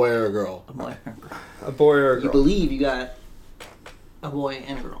A boy or a girl. a boy or a girl. a boy or a You girl? believe you got a boy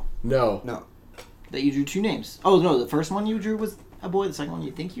and a girl. No. No. That you drew 2 names. Oh, no, the first one you drew was a boy. The second one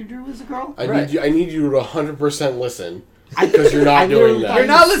you think you drew was a girl? I Right. need you to 100% listen. Because you're not doing that. You're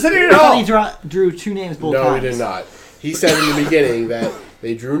not listening at I thought all. he drew 2 names both No, times. he did not. He said in the beginning that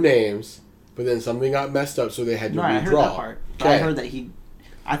they drew names, but then something got messed up, so they had to No, redraw. I heard that part. But I heard that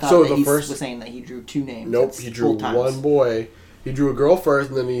I thought So that the he first- was saying that he drew 2 names. Nope, That's he drew both times. one boy. He drew a girl first,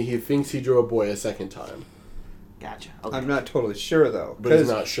 and then he thinks he drew a boy a second time. Gotcha. Okay. I'm not totally sure though, But he's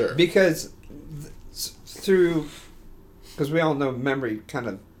not sure. because we all know memory kind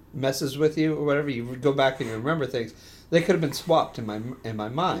of messes with you or whatever. You go back and you remember things. They could have been swapped in my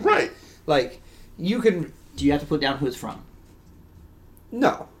mind. Right. Like you can. Do you have to put down who it's from?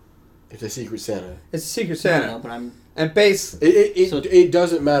 No, It's a Secret Santa. it's Secret Santa. No, but I'm. And base. It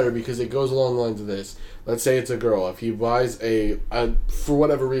doesn't matter because it goes along the lines of this. Let's say it's a girl. If he buys for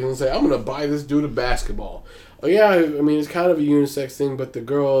whatever reason, let's say, I'm going to buy this dude a basketball. Oh, yeah, I mean, it's kind of a unisex thing, but if the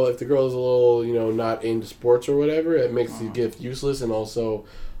girl is a little, not into sports or whatever, it makes the gift useless and also,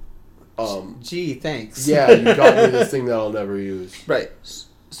 Gee, thanks. yeah, you got me this thing that I'll never use. Right.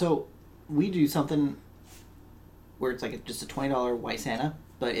 So we do something where it's like just a $20 white Santa,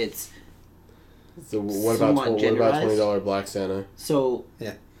 but it's So what about Somewhat $20 Black Santa? so.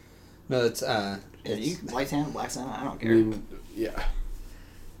 No, it's White Santa, Black Santa. I don't I care. mean, yeah.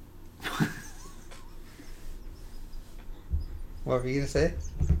 What were you gonna say,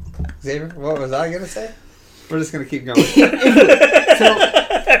 Xavier? What was I gonna say? We're just gonna keep going.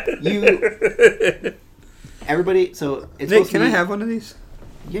 Everybody. So it's Nick, supposed to can I be- have one of these?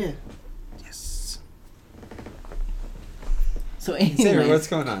 Yeah. Yes. So Xavier, anyway, what's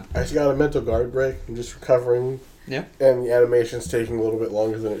going on? I just got a mental guard break. I'm just recovering. Yeah. And the animation's taking a little bit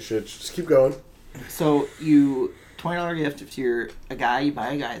longer than it should. Just keep going. so you $20 gift. If you're a guy, you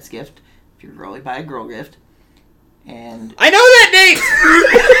buy a guy's gift. If you're a girl, you buy a girl gift. And I know that, Nate!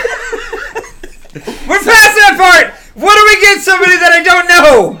 We're past that part! What do we get somebody that I don't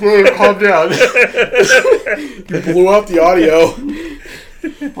know? Dave, calm down. You blew out the audio.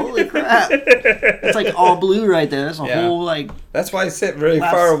 holy crap, it's like all blue right there. That's a Yeah. whole like That's why I sit really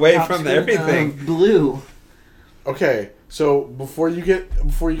last far away top from screen, everything. blue. Okay, so before you get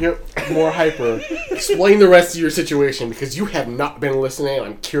more hyper, explain the rest of your situation because you have not been listening.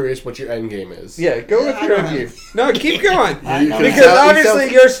 I'm curious what your end game is. Yeah, go with I your don't view. No, keep going. I know. Because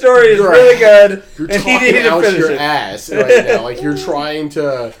obviously your story is really good, You're and he talking needed to out finish your it. ass right now. Like you're trying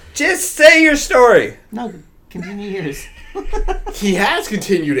to. Just say your story. No, continue yours. He has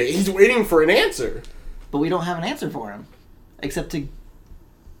continued it. He's waiting for an answer. But we don't have an answer for him, except to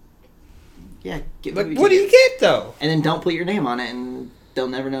get But movie what do you tickets. get, though? And then don't put your name on it, and they'll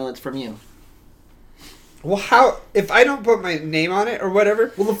never know it's from you. Well, how... If I don't put my name on it or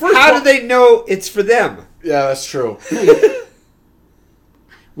whatever, Well, the first how one- do they know it's for them? Yeah, that's true.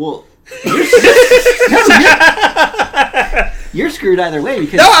 Well, you're screwed either way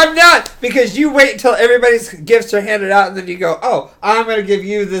because No, I'm not! Because you wait until everybody's gifts are handed out, and then you go, oh, I'm going to give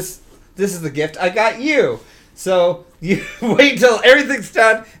you this. This is the gift I got you. So you wait until everything's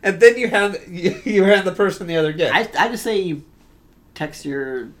done, and then you hand the person the other gift. I just say you text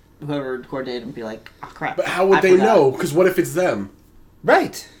your whoever coordinated and be like, oh crap. But how would I they forgot. know? Because what if it's them?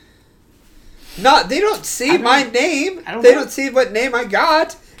 Right. Not they don't see my name. I don't They know. don't see what name I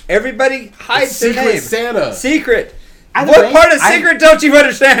got. Everybody hides their Secret name. Santa. Secret. Either What way, part of secret don't you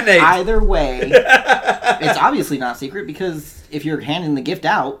understand, Nate? Either way, it's obviously not secret because if you're handing the gift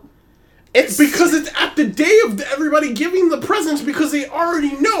out, it's Because it's at the day of everybody giving the presents because they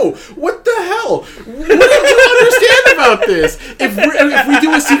already know. What the hell? What do you understand about this? If we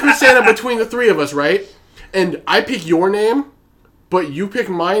do a Secret Santa between the three of us, right? And I pick your name, but you pick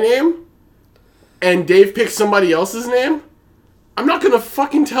my name, and Dave picks somebody else's name, I'm not going to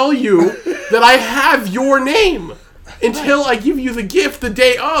fucking tell you that I have your name until I give you the gift the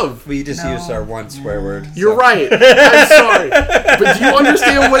day of. we just used our one swear word. You're right. I'm sorry. But do you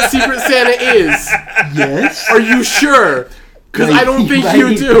understand what Secret Santa is? yes. Are you sure? Because I don't think might you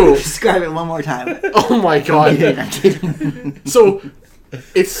need to do. Describe it one more time. Oh my I'm god. kidding. So,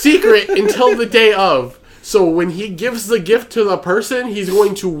 it's secret until the day of. So when he gives the gift to the person, he's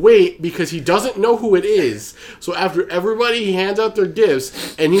going to wait because he doesn't know who it is. So after everybody hands out their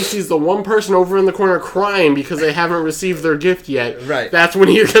gifts, and he sees the one person over in the corner crying because they haven't received their gift yet, Right. that's when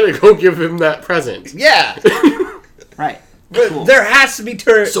he's going to go give him that present. Yeah. Right. But Cool. there has to be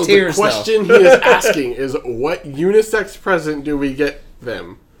So tears, the question he is asking is, what unisex present do we get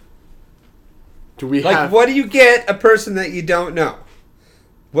them? Do we Like, have... what do you get a person that you don't know?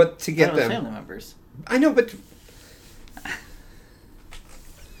 What to I get don't know, them? family members. I know, but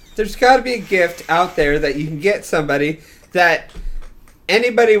there's got to be a gift out there that you can get somebody that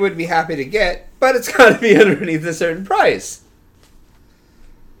anybody would be happy to get, but it's got to be underneath a certain price.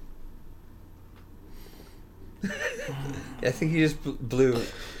 I think you just blew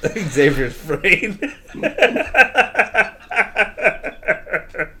Xavier's brain.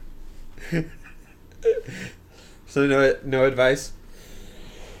 So no advice?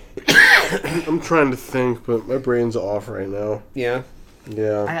 I'm trying to think, but my brain's off right now. Yeah.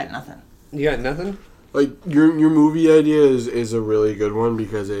 Yeah. I got nothing. You got nothing? Like, your movie idea is a really good one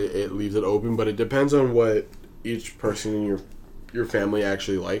because it leaves it open, but it depends on what each person in your family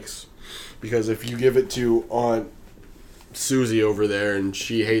actually likes. Because if you give it to Aunt Susie over there and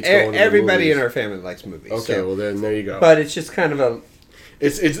she hates going to everybody movies, in our family likes movies. Okay, so. well then there you go. But it's just kind of a...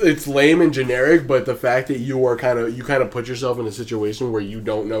 It's lame and generic, but the fact that you kind of put yourself in a situation where you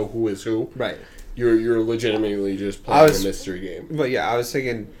don't know who is who, right? You're legitimately just playing a mystery game. Well, yeah, I was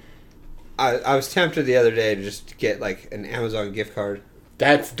thinking, I was tempted the other day to just get like an Amazon gift card.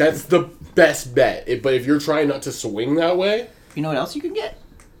 That's the best bet. But if you're trying not to swing that way, you know what else you can get?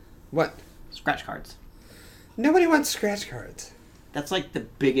 What? Scratch cards. Nobody wants scratch cards. That's like the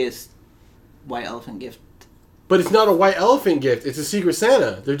biggest white elephant gift. But it's not a white elephant gift. It's a Secret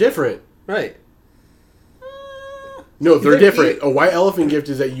Santa. They're different. Right. No, they're different. A white elephant gift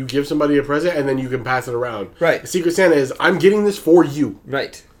is that you give somebody a present and then you can pass it around. Right. A Secret Santa is, I'm getting this for you.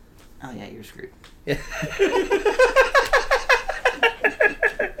 Right. Oh, yeah, you're screwed. Yeah.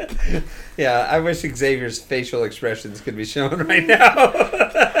 Yeah, I wish Xavier's facial expressions could be shown right now.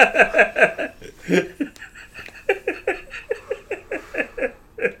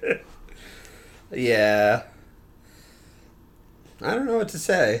 Yeah. I don't know what to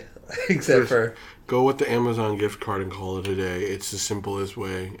say, except for... Go with the Amazon gift card and call it a day. It's the simplest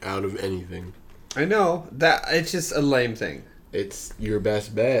way out of anything. I know. That it's just a lame thing. It's your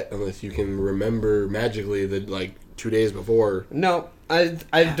best bet unless you can remember magically that, like, 2 days before. No,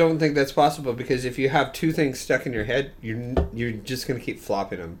 I don't think that's possible because if you have two things stuck in your head, you're just going to keep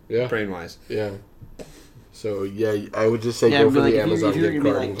flopping them, brain-wise. Yeah. So, yeah, I would just say go for the Amazon gift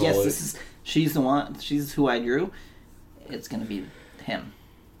card and call it. She's the one, she's who I drew, it's going to be him.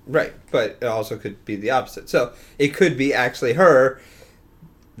 Right, but it also could be the opposite. So it could be actually her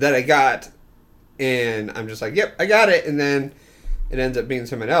that I got, and I'm just like, yep, I got it, and then it ends up being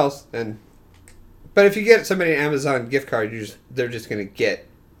someone else. But if you get somebody an Amazon gift card, they're just going to get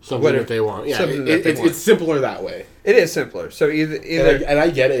something that they want. Yeah, it's simpler that way. It is simpler. So either and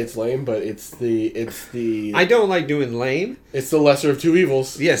I get it, it's lame, but it's the I don't like doing lame. It's the lesser of two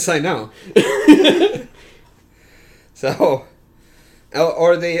evils. Yes, I know. So,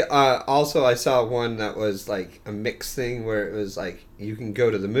 or they also I saw one that was like a mix thing where it was like you can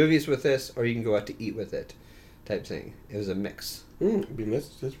go to the movies with this or you can go out to eat with it, type thing. It was a mix. I mean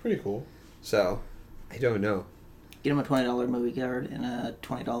that's pretty cool. So, I don't know. Get him a $20 movie card and a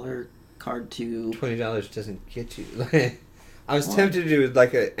 $20 card to... $20 doesn't get you. I was tempted to do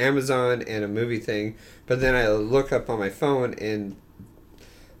like an Amazon and a movie thing, but then I look up on my phone and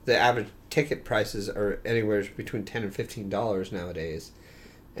the average ticket prices are anywhere between $10 and $15 nowadays.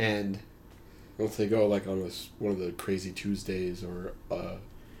 And... Once they go like on one of the crazy Tuesdays or...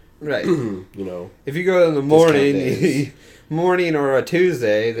 right. You know. If you go in the morning or a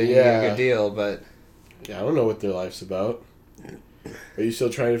Tuesday, then you get a good deal, but... Yeah, I don't know what their life's about. Are you still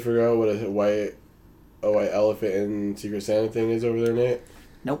trying to figure out what a white elephant and Secret Santa thing is over there, Nate?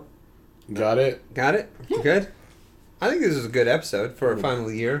 Nope. Got it? Got it? Yeah. Good? I think this is a good episode for a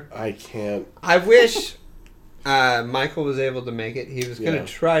final year. I can't. I wish Michael was able to make it. He was going to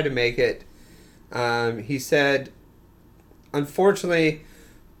try to make it. He said, unfortunately,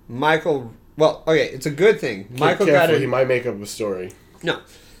 Michael... Well, okay, it's a good thing. Michael got it. He might make up a story. No.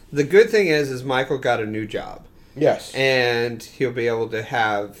 The good thing is Michael got a new job. Yes. And he'll be able to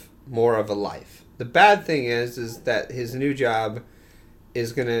have more of a life. The bad thing is that his new job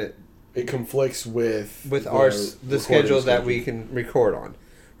is going to... It conflicts with the schedule that we can record on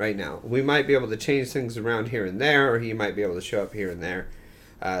right now. We might be able to change things around here and there, or he might be able to show up here and there.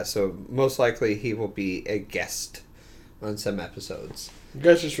 So most likely he will be a guest on some episodes. You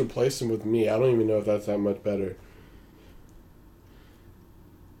guys just replace him with me. I don't even know if that's that much better.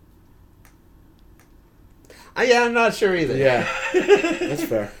 Yeah, I'm not sure either. Yeah, that's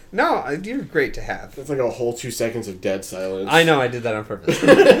fair. No, you're great to have. That's like a whole 2 seconds of dead silence. I know, I did that on purpose.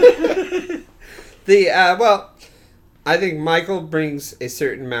 Well, I think Michael brings a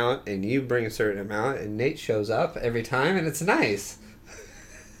certain amount, and you bring a certain amount, and Nate shows up every time, and it's nice.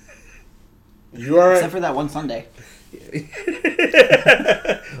 You are... Except for that one Sunday.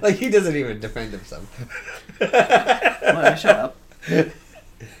 Like, he doesn't even defend himself. Well, I show up.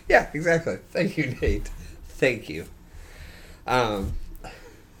 Yeah, exactly. Thank you, Nate. Thank you.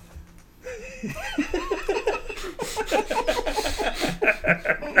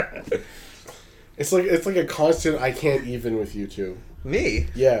 It's like a constant. I can't even with you two. Me?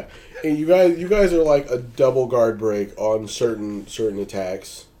 Yeah, and you guys are like a double guard break on certain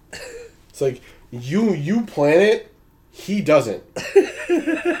attacks. It's like you plan it, he doesn't.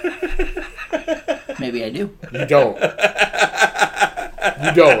 Maybe I do. You don't.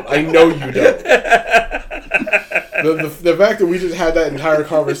 You don't. I know you don't. The fact that we just had that entire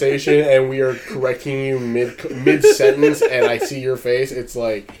conversation and we are correcting you mid sentence and I see your face, it's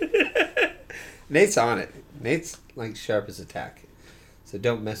like Nate's on it. Nate's like sharp as a tack. So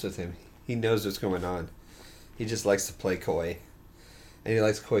don't mess with him. He knows what's going on. He just likes to play coy. And he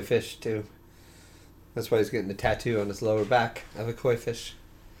likes koi fish too. That's why he's getting the tattoo on his lower back of a koi fish.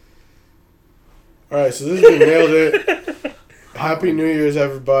 Alright, so this is we nailed it. Happy New Year's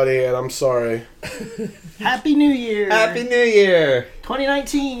everybody, and I'm sorry. Happy New Year! Happy New Year!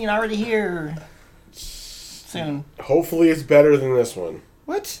 2019 already here. Soon. Hopefully it's better than this one.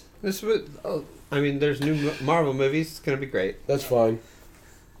 What? This was. Oh, I mean, there's new Marvel movies. It's gonna be great. That's fine.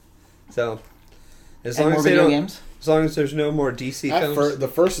 So, as And long more as they video don't, games? as long as there's no more DC films. The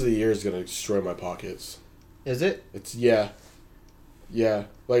first of the year is gonna destroy my pockets. Is it? It's yeah.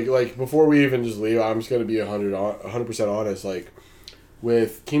 Like before we even just leave, I'm just gonna be 100% honest. Like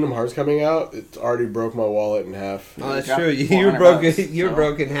with Kingdom Hearts coming out, it's already broke my wallet in half. Oh, that's Dropped true. You were 400 broken. bucks, You were so-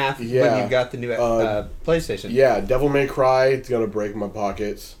 broken half when Yeah. you got the new PlayStation. Yeah, Devil May Cry, it's gonna break my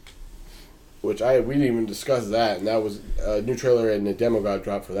pockets. Which we didn't even discuss that, and that was a new trailer and the demo got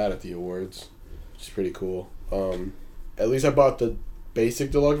dropped for that at the awards, which is pretty cool. At least I bought the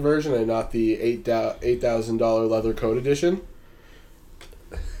basic deluxe version and not the $8,000 leather coat edition.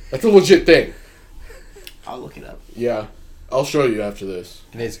 That's a legit thing. I'll look it up. Yeah, I'll show you after this.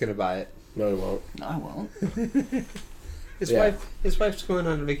 Nate's gonna buy it. No, he won't. No, I won't. Yeah. His wife's going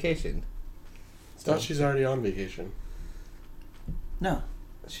on vacation. I thought she's already on vacation. No.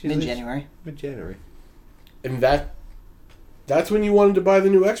 She Mid-January. Mid-January. And that's when you wanted to buy the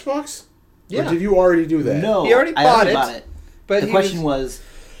new Xbox? Yeah. Or did you already do that? No. He already I bought already it. bought it. But The question was,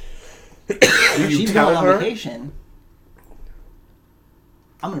 Did you she's tell going on her? vacation.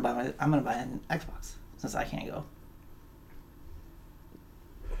 I'm gonna buy an Xbox since I can't go.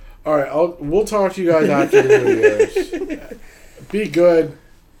 All right, we'll talk to you guys after the New Year's. Be good,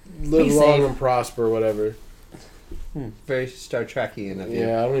 live Be long safe. and prosper, whatever. Very Star Trekian of you.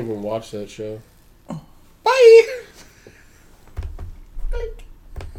 Yeah, I don't even watch that show. Bye!